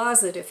a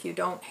closet if you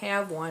don't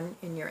have one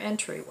in your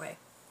entryway.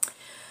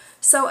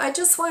 So I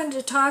just wanted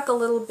to talk a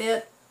little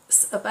bit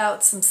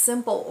about some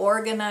simple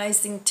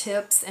organizing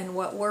tips and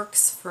what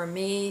works for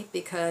me,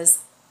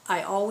 because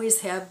I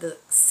always have the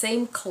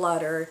same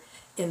clutter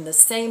in the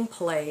same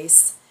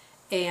place,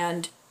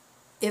 and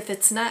if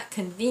it's not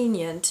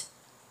convenient,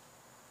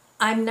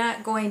 I'm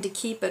not going to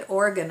keep it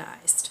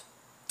organized.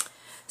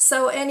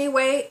 So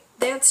anyway,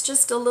 that's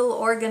just a little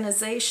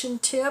organization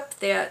tip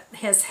that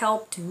has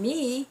helped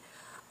me.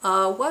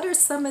 What are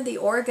some of the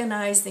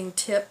organizing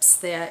tips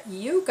that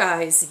you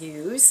guys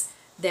use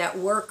that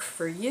work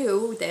for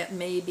you that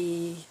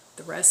maybe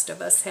the rest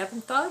of us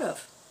haven't thought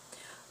of?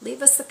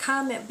 Leave us a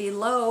comment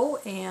below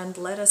and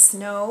let us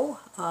know.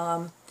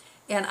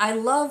 And I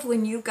love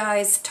when you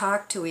guys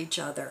talk to each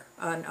other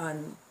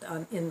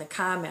in the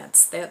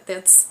comments.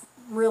 That's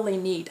really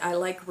neat. I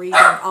like reading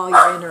all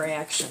your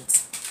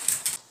interactions.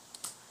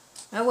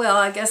 Oh well,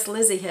 I guess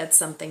Lizzie had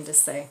something to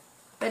say.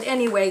 But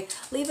anyway,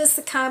 leave us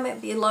a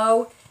comment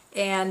below,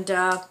 and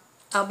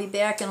I'll be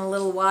back in a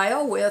little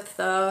while with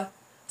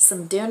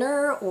some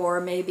dinner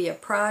or maybe a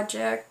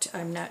project.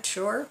 I'm not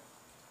sure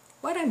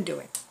what I'm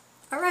doing.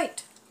 All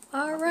right.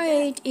 All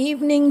right,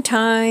 evening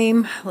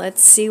time.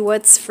 Let's see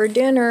what's for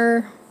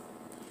dinner.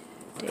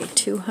 Day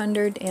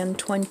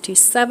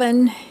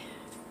 227.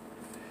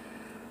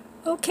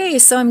 Okay,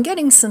 so I'm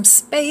getting some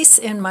space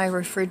in my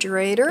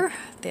refrigerator.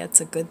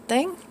 That's a good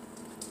thing.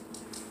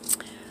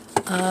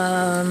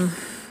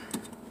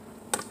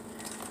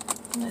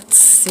 Let's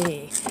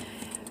see.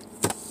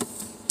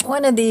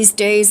 One of these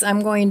days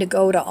I'm going to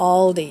go to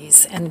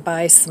Aldi's and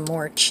buy some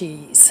more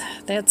cheese.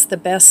 That's the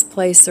best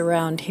place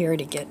around here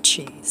to get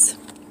cheese.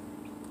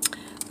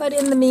 But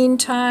in the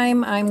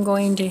meantime, I'm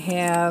going to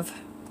have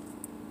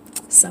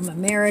some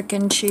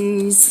American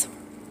cheese.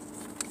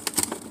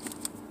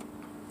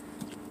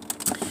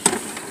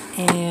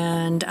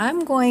 And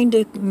I'm going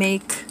to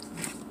make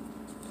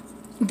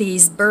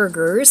these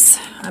burgers.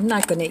 I'm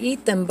not going to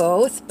eat them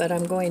both, but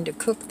I'm going to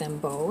cook them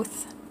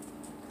both.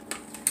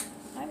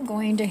 I'm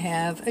going to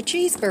have a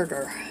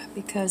cheeseburger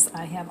because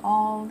I have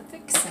all the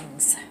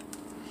fixings.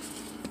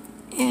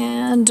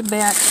 And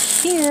back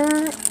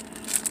here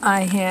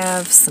I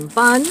have some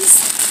buns.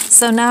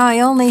 So now I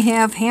only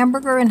have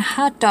hamburger and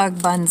hot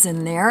dog buns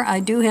in there. I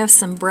do have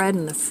some bread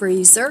in the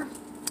freezer,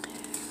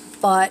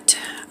 but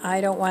I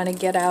don't want to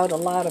get out a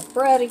lot of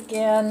bread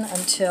again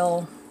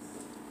until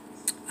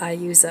I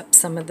use up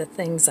some of the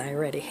things I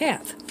already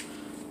have.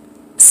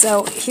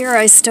 So here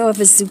I still have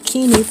a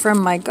zucchini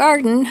from my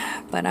garden,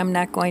 but I'm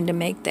not going to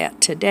make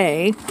that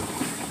today.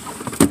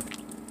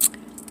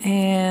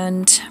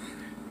 And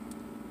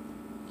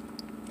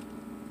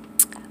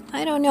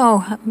I don't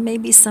know,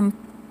 maybe some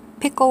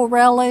pickle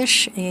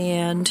relish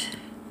and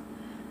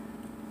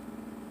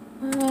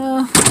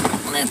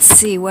let's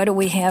see, what do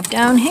we have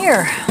down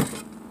here?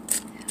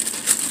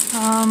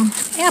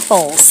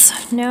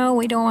 Apples. No,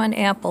 we don't want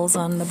apples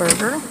on the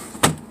burger.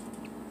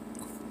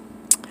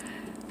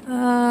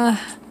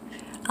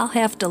 I'll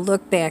have to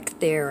look back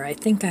there. I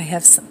think I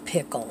have some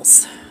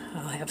pickles.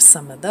 I'll have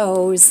some of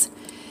those.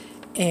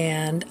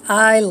 And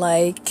I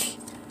like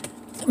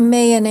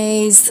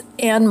mayonnaise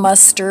and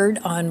mustard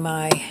on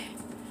my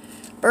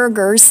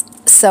burgers,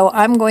 so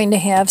I'm going to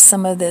have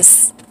some of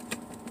this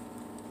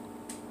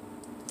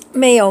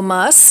mayo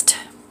must.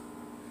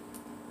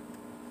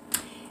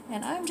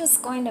 And I'm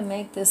just going to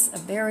make this a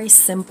very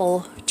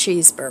simple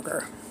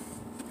cheeseburger.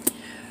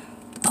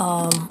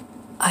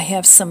 I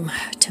have some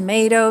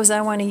tomatoes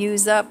I want to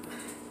use up.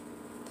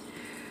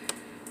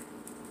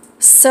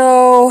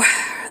 So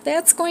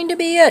that's going to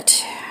be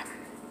it.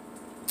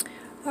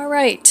 All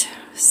right,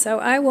 so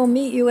I will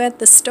meet you at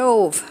the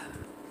stove.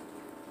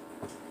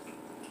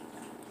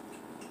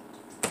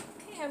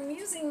 Okay, I'm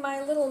using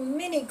my little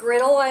mini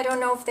griddle. I don't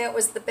know if that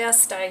was the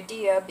best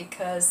idea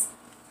because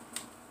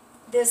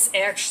this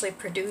actually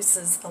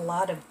produces a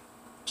lot of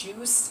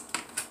juice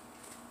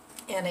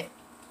and it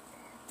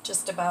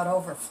just about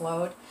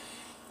overflowed.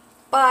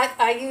 But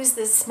I use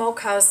this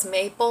smokehouse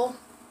maple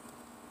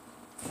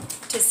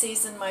to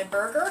season my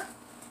burger.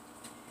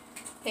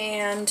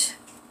 And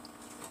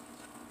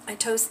I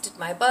toasted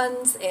my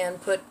buns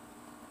and put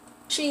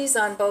cheese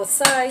on both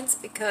sides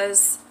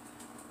because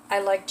I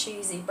like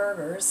cheesy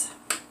burgers.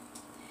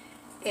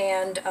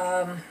 And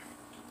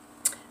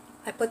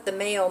I put the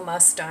mayo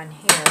must on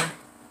here.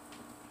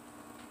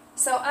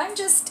 So I'm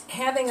just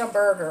having a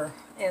burger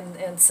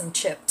and some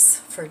chips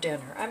for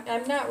dinner.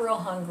 I'm not real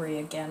hungry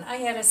again. I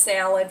had a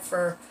salad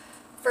for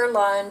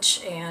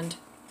lunch, and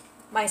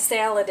my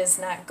salad is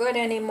not good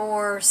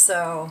anymore,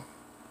 so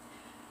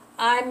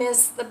I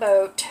missed the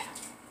boat.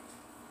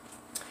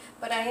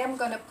 But I am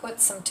going to put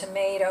some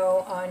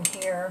tomato on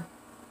here.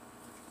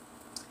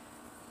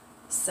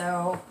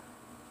 So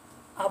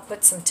I'll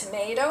put some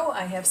tomato.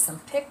 I have some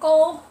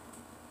pickle,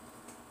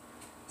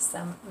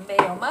 some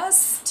mayo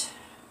must,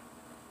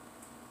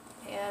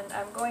 and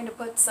I'm going to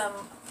put some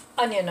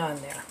onion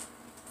on there.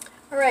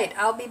 Alright,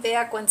 I'll be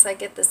back once I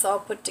get this all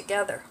put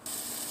together.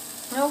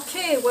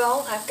 Okay,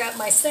 well, I've got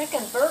my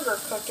second burger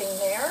cooking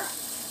there.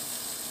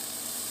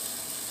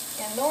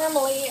 And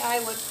normally I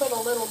would put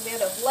a little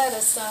bit of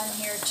lettuce on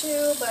here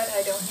too, but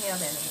I don't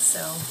have any,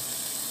 so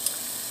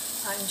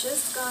I'm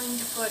just going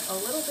to put a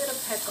little bit of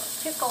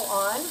pickle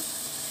on.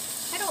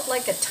 I don't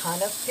like a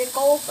ton of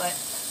pickle, but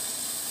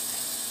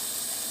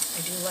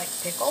I do like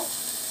pickle.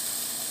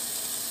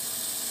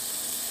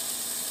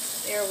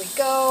 There we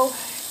go.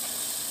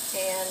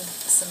 And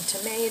some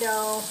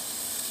tomato.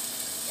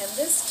 And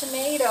this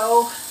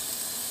tomato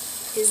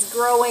is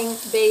growing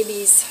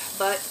babies,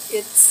 but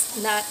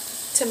it's not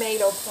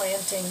tomato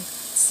planting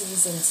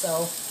season,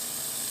 so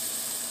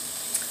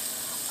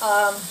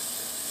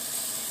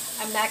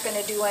I'm not going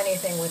to do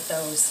anything with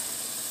those.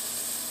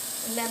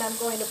 And then I'm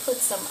going to put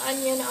some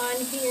onion on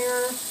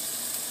here.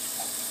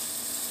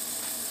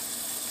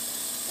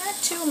 Not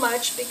too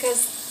much,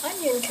 because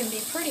onion can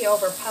be pretty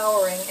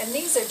overpowering, and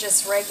these are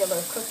just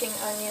regular cooking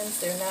onions.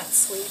 They're not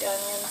sweet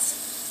onions.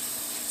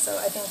 So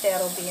I think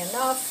that'll be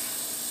enough.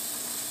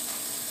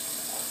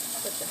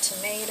 Put the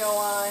tomato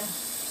on.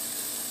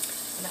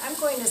 And I'm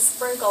going to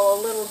sprinkle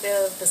a little bit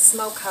of the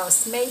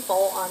smokehouse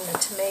maple on the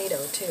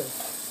tomato too.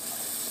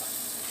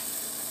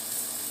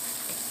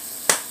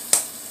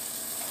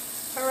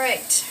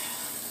 Alright.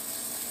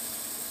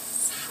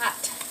 It's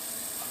hot.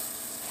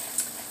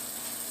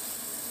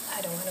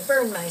 I don't want to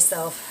burn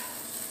myself.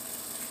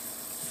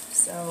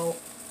 So,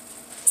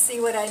 see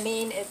what I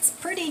mean? It's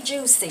pretty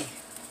juicy.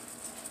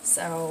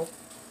 So,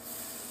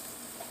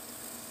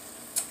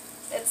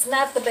 it's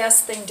not the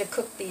best thing to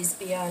cook these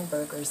Beyond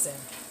Burgers in.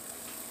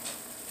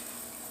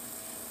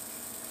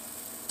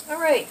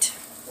 Alright,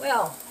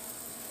 well,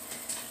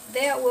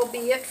 that will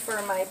be it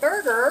for my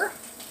burger.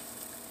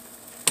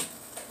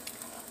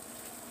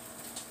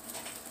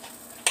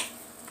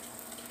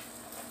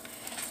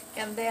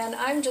 And then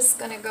I'm just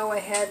going to go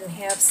ahead and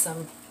have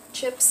some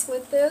chips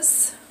with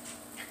this.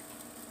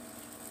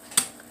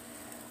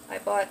 I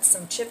bought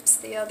some chips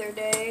the other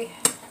day.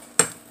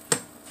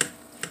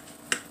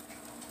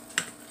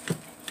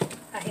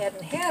 I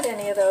hadn't had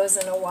any of those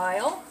in a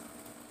while.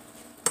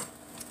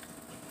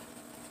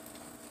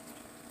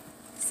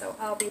 So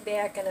I'll be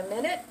back in a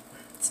minute.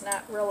 It's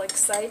not real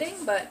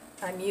exciting, but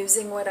I'm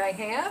using what I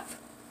have.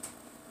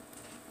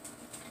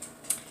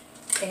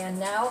 And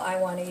now I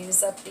want to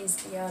use up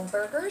these Beyond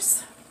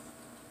Burgers.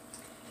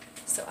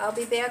 So I'll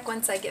be back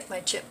once I get my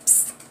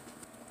chips.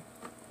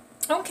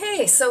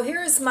 Okay, so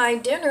here's my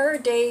dinner,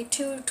 day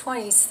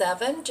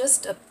 227.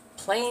 Just a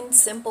plain,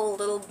 simple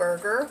little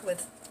burger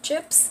with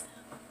chips.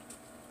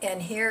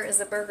 And here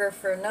is a burger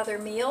for another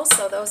meal,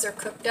 so those are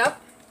cooked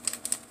up.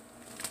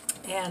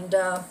 And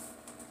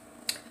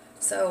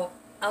so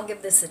I'll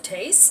give this a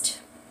taste,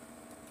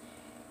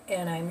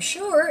 and I'm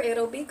sure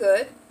it'll be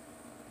good.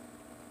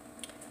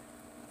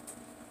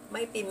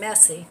 Might be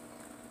messy.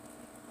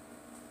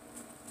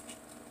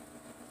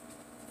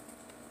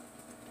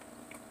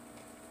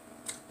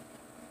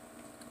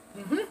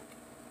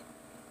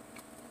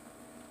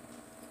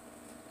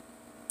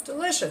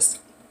 Delicious.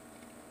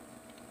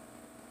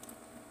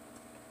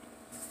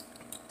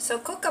 So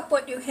cook up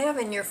what you have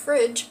in your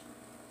fridge.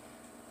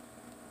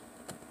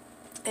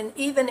 And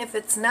even if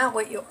it's not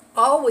what you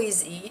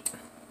always eat,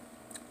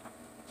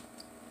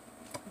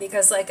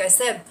 because like I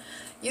said,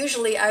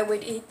 usually I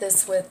would eat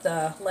this with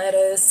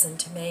lettuce and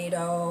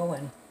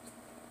tomato,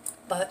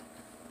 but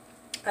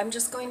I'm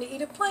just going to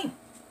eat it plain.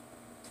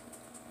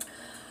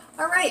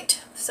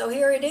 Alright, so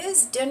here it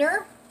is,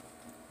 dinner,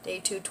 day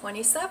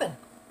 227.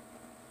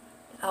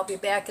 I'll be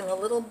back in a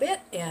little bit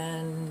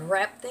and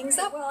wrap things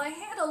up. Well, I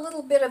had a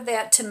little bit of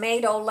that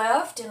tomato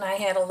left, and I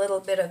had a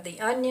little bit of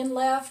the onion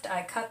left.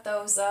 I cut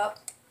those up.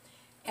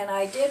 And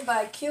I did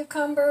buy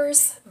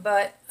cucumbers,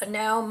 but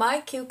now my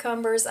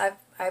cucumbers,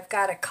 I've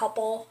got a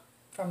couple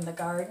from the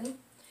garden.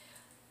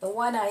 The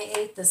one I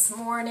ate this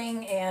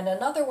morning, and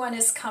another one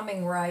is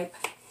coming ripe.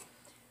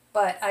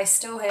 But I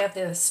still have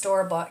the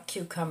store-bought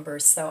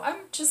cucumbers, so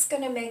I'm just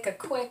going to make a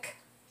quick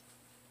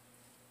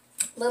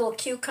little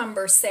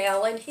cucumber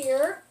salad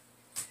here.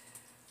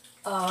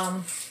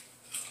 And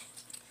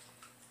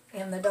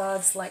the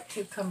dogs like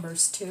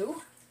cucumbers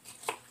too.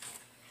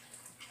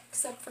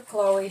 except for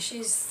Chloe.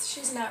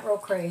 She's not real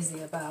crazy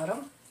about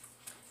them,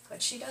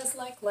 but she does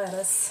like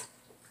lettuce.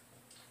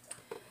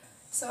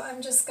 So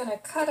I'm just going to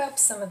cut up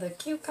some of the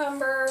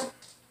cucumber,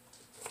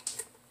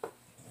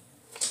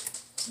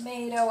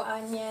 tomato,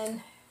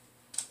 onion.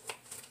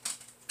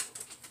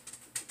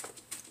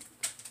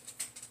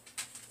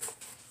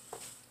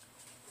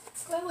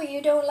 Chloe,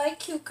 you don't like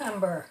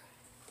cucumber.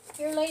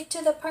 You're late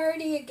to the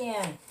party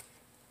again.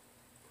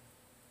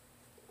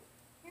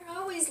 You're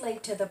always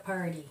late to the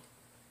party.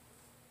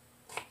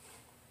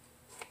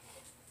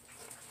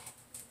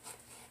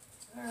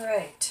 All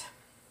right.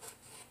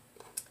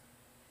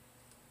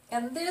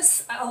 And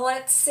this I'll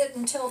let sit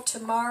until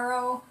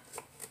tomorrow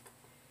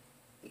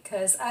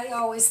because I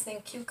always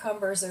think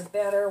cucumbers are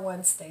better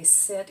once they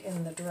sit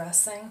in the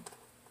dressing.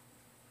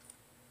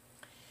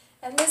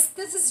 And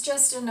this is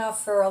just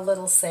enough for a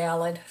little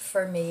salad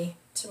for me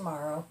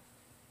tomorrow.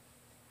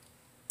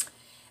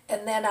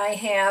 And then I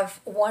have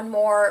one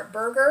more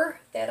burger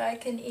that I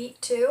can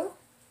eat too.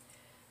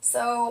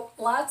 So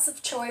lots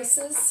of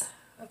choices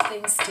of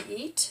things to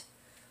eat.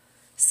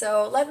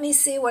 So let me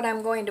see what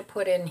I'm going to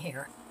put in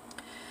here.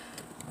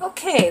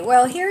 Okay,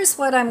 well here's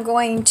what I'm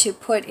going to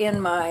put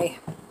in my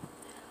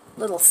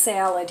little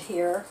salad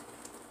here.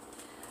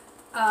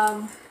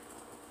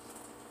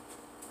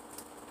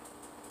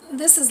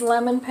 This is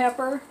lemon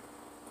pepper,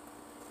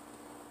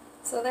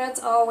 so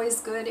that's always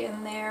good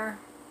in there.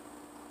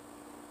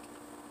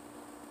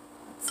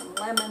 Put some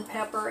lemon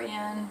pepper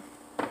in,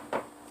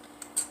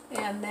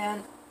 and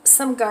then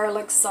some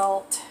garlic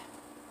salt.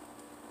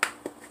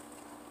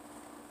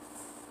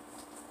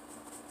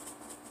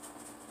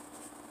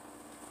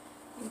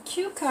 And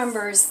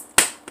cucumbers,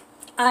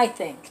 I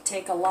think,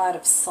 take a lot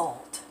of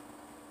salt.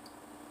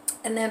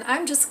 And then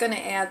I'm just going to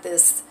add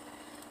this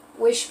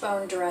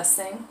wishbone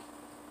dressing.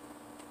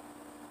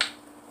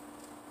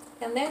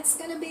 And that's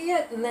going to be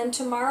it. And then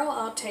tomorrow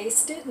I'll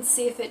taste it and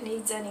see if it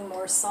needs any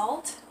more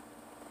salt.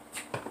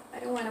 I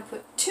don't want to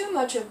put too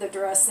much of the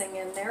dressing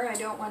in there. I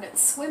don't want it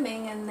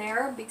swimming in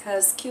there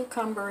because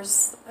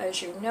cucumbers,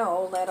 as you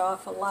know, let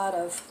off a lot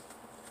of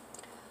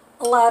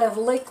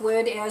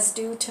liquid, as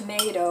do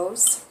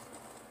tomatoes.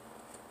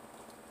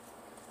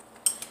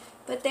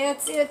 But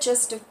that's it,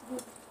 just a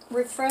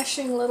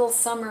refreshing little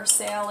summer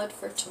salad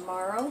for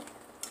tomorrow.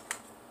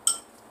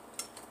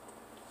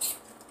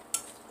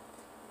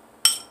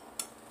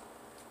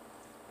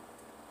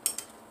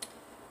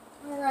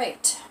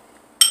 Alright,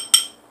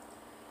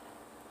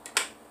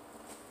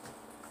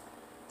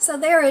 so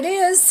there it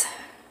is,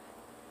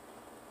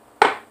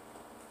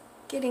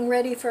 getting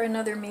ready for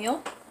another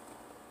meal.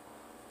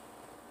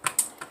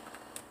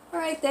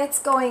 Alright, that's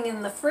going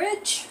in the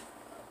fridge,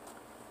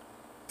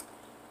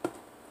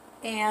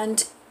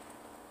 and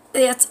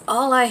that's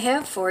all I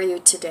have for you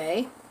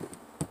today.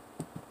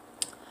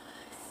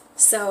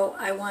 So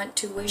I want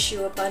to wish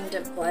you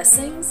abundant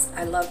blessings.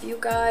 I love you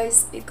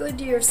guys. Be good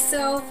to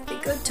yourself. Be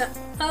good to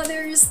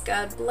others.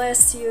 God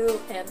bless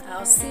you. And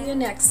I'll see you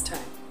next time.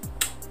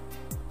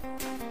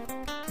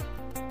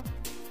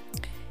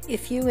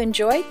 If you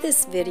enjoyed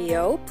this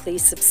video,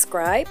 please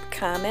subscribe,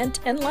 comment,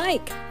 and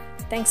like.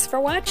 Thanks for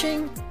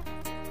watching.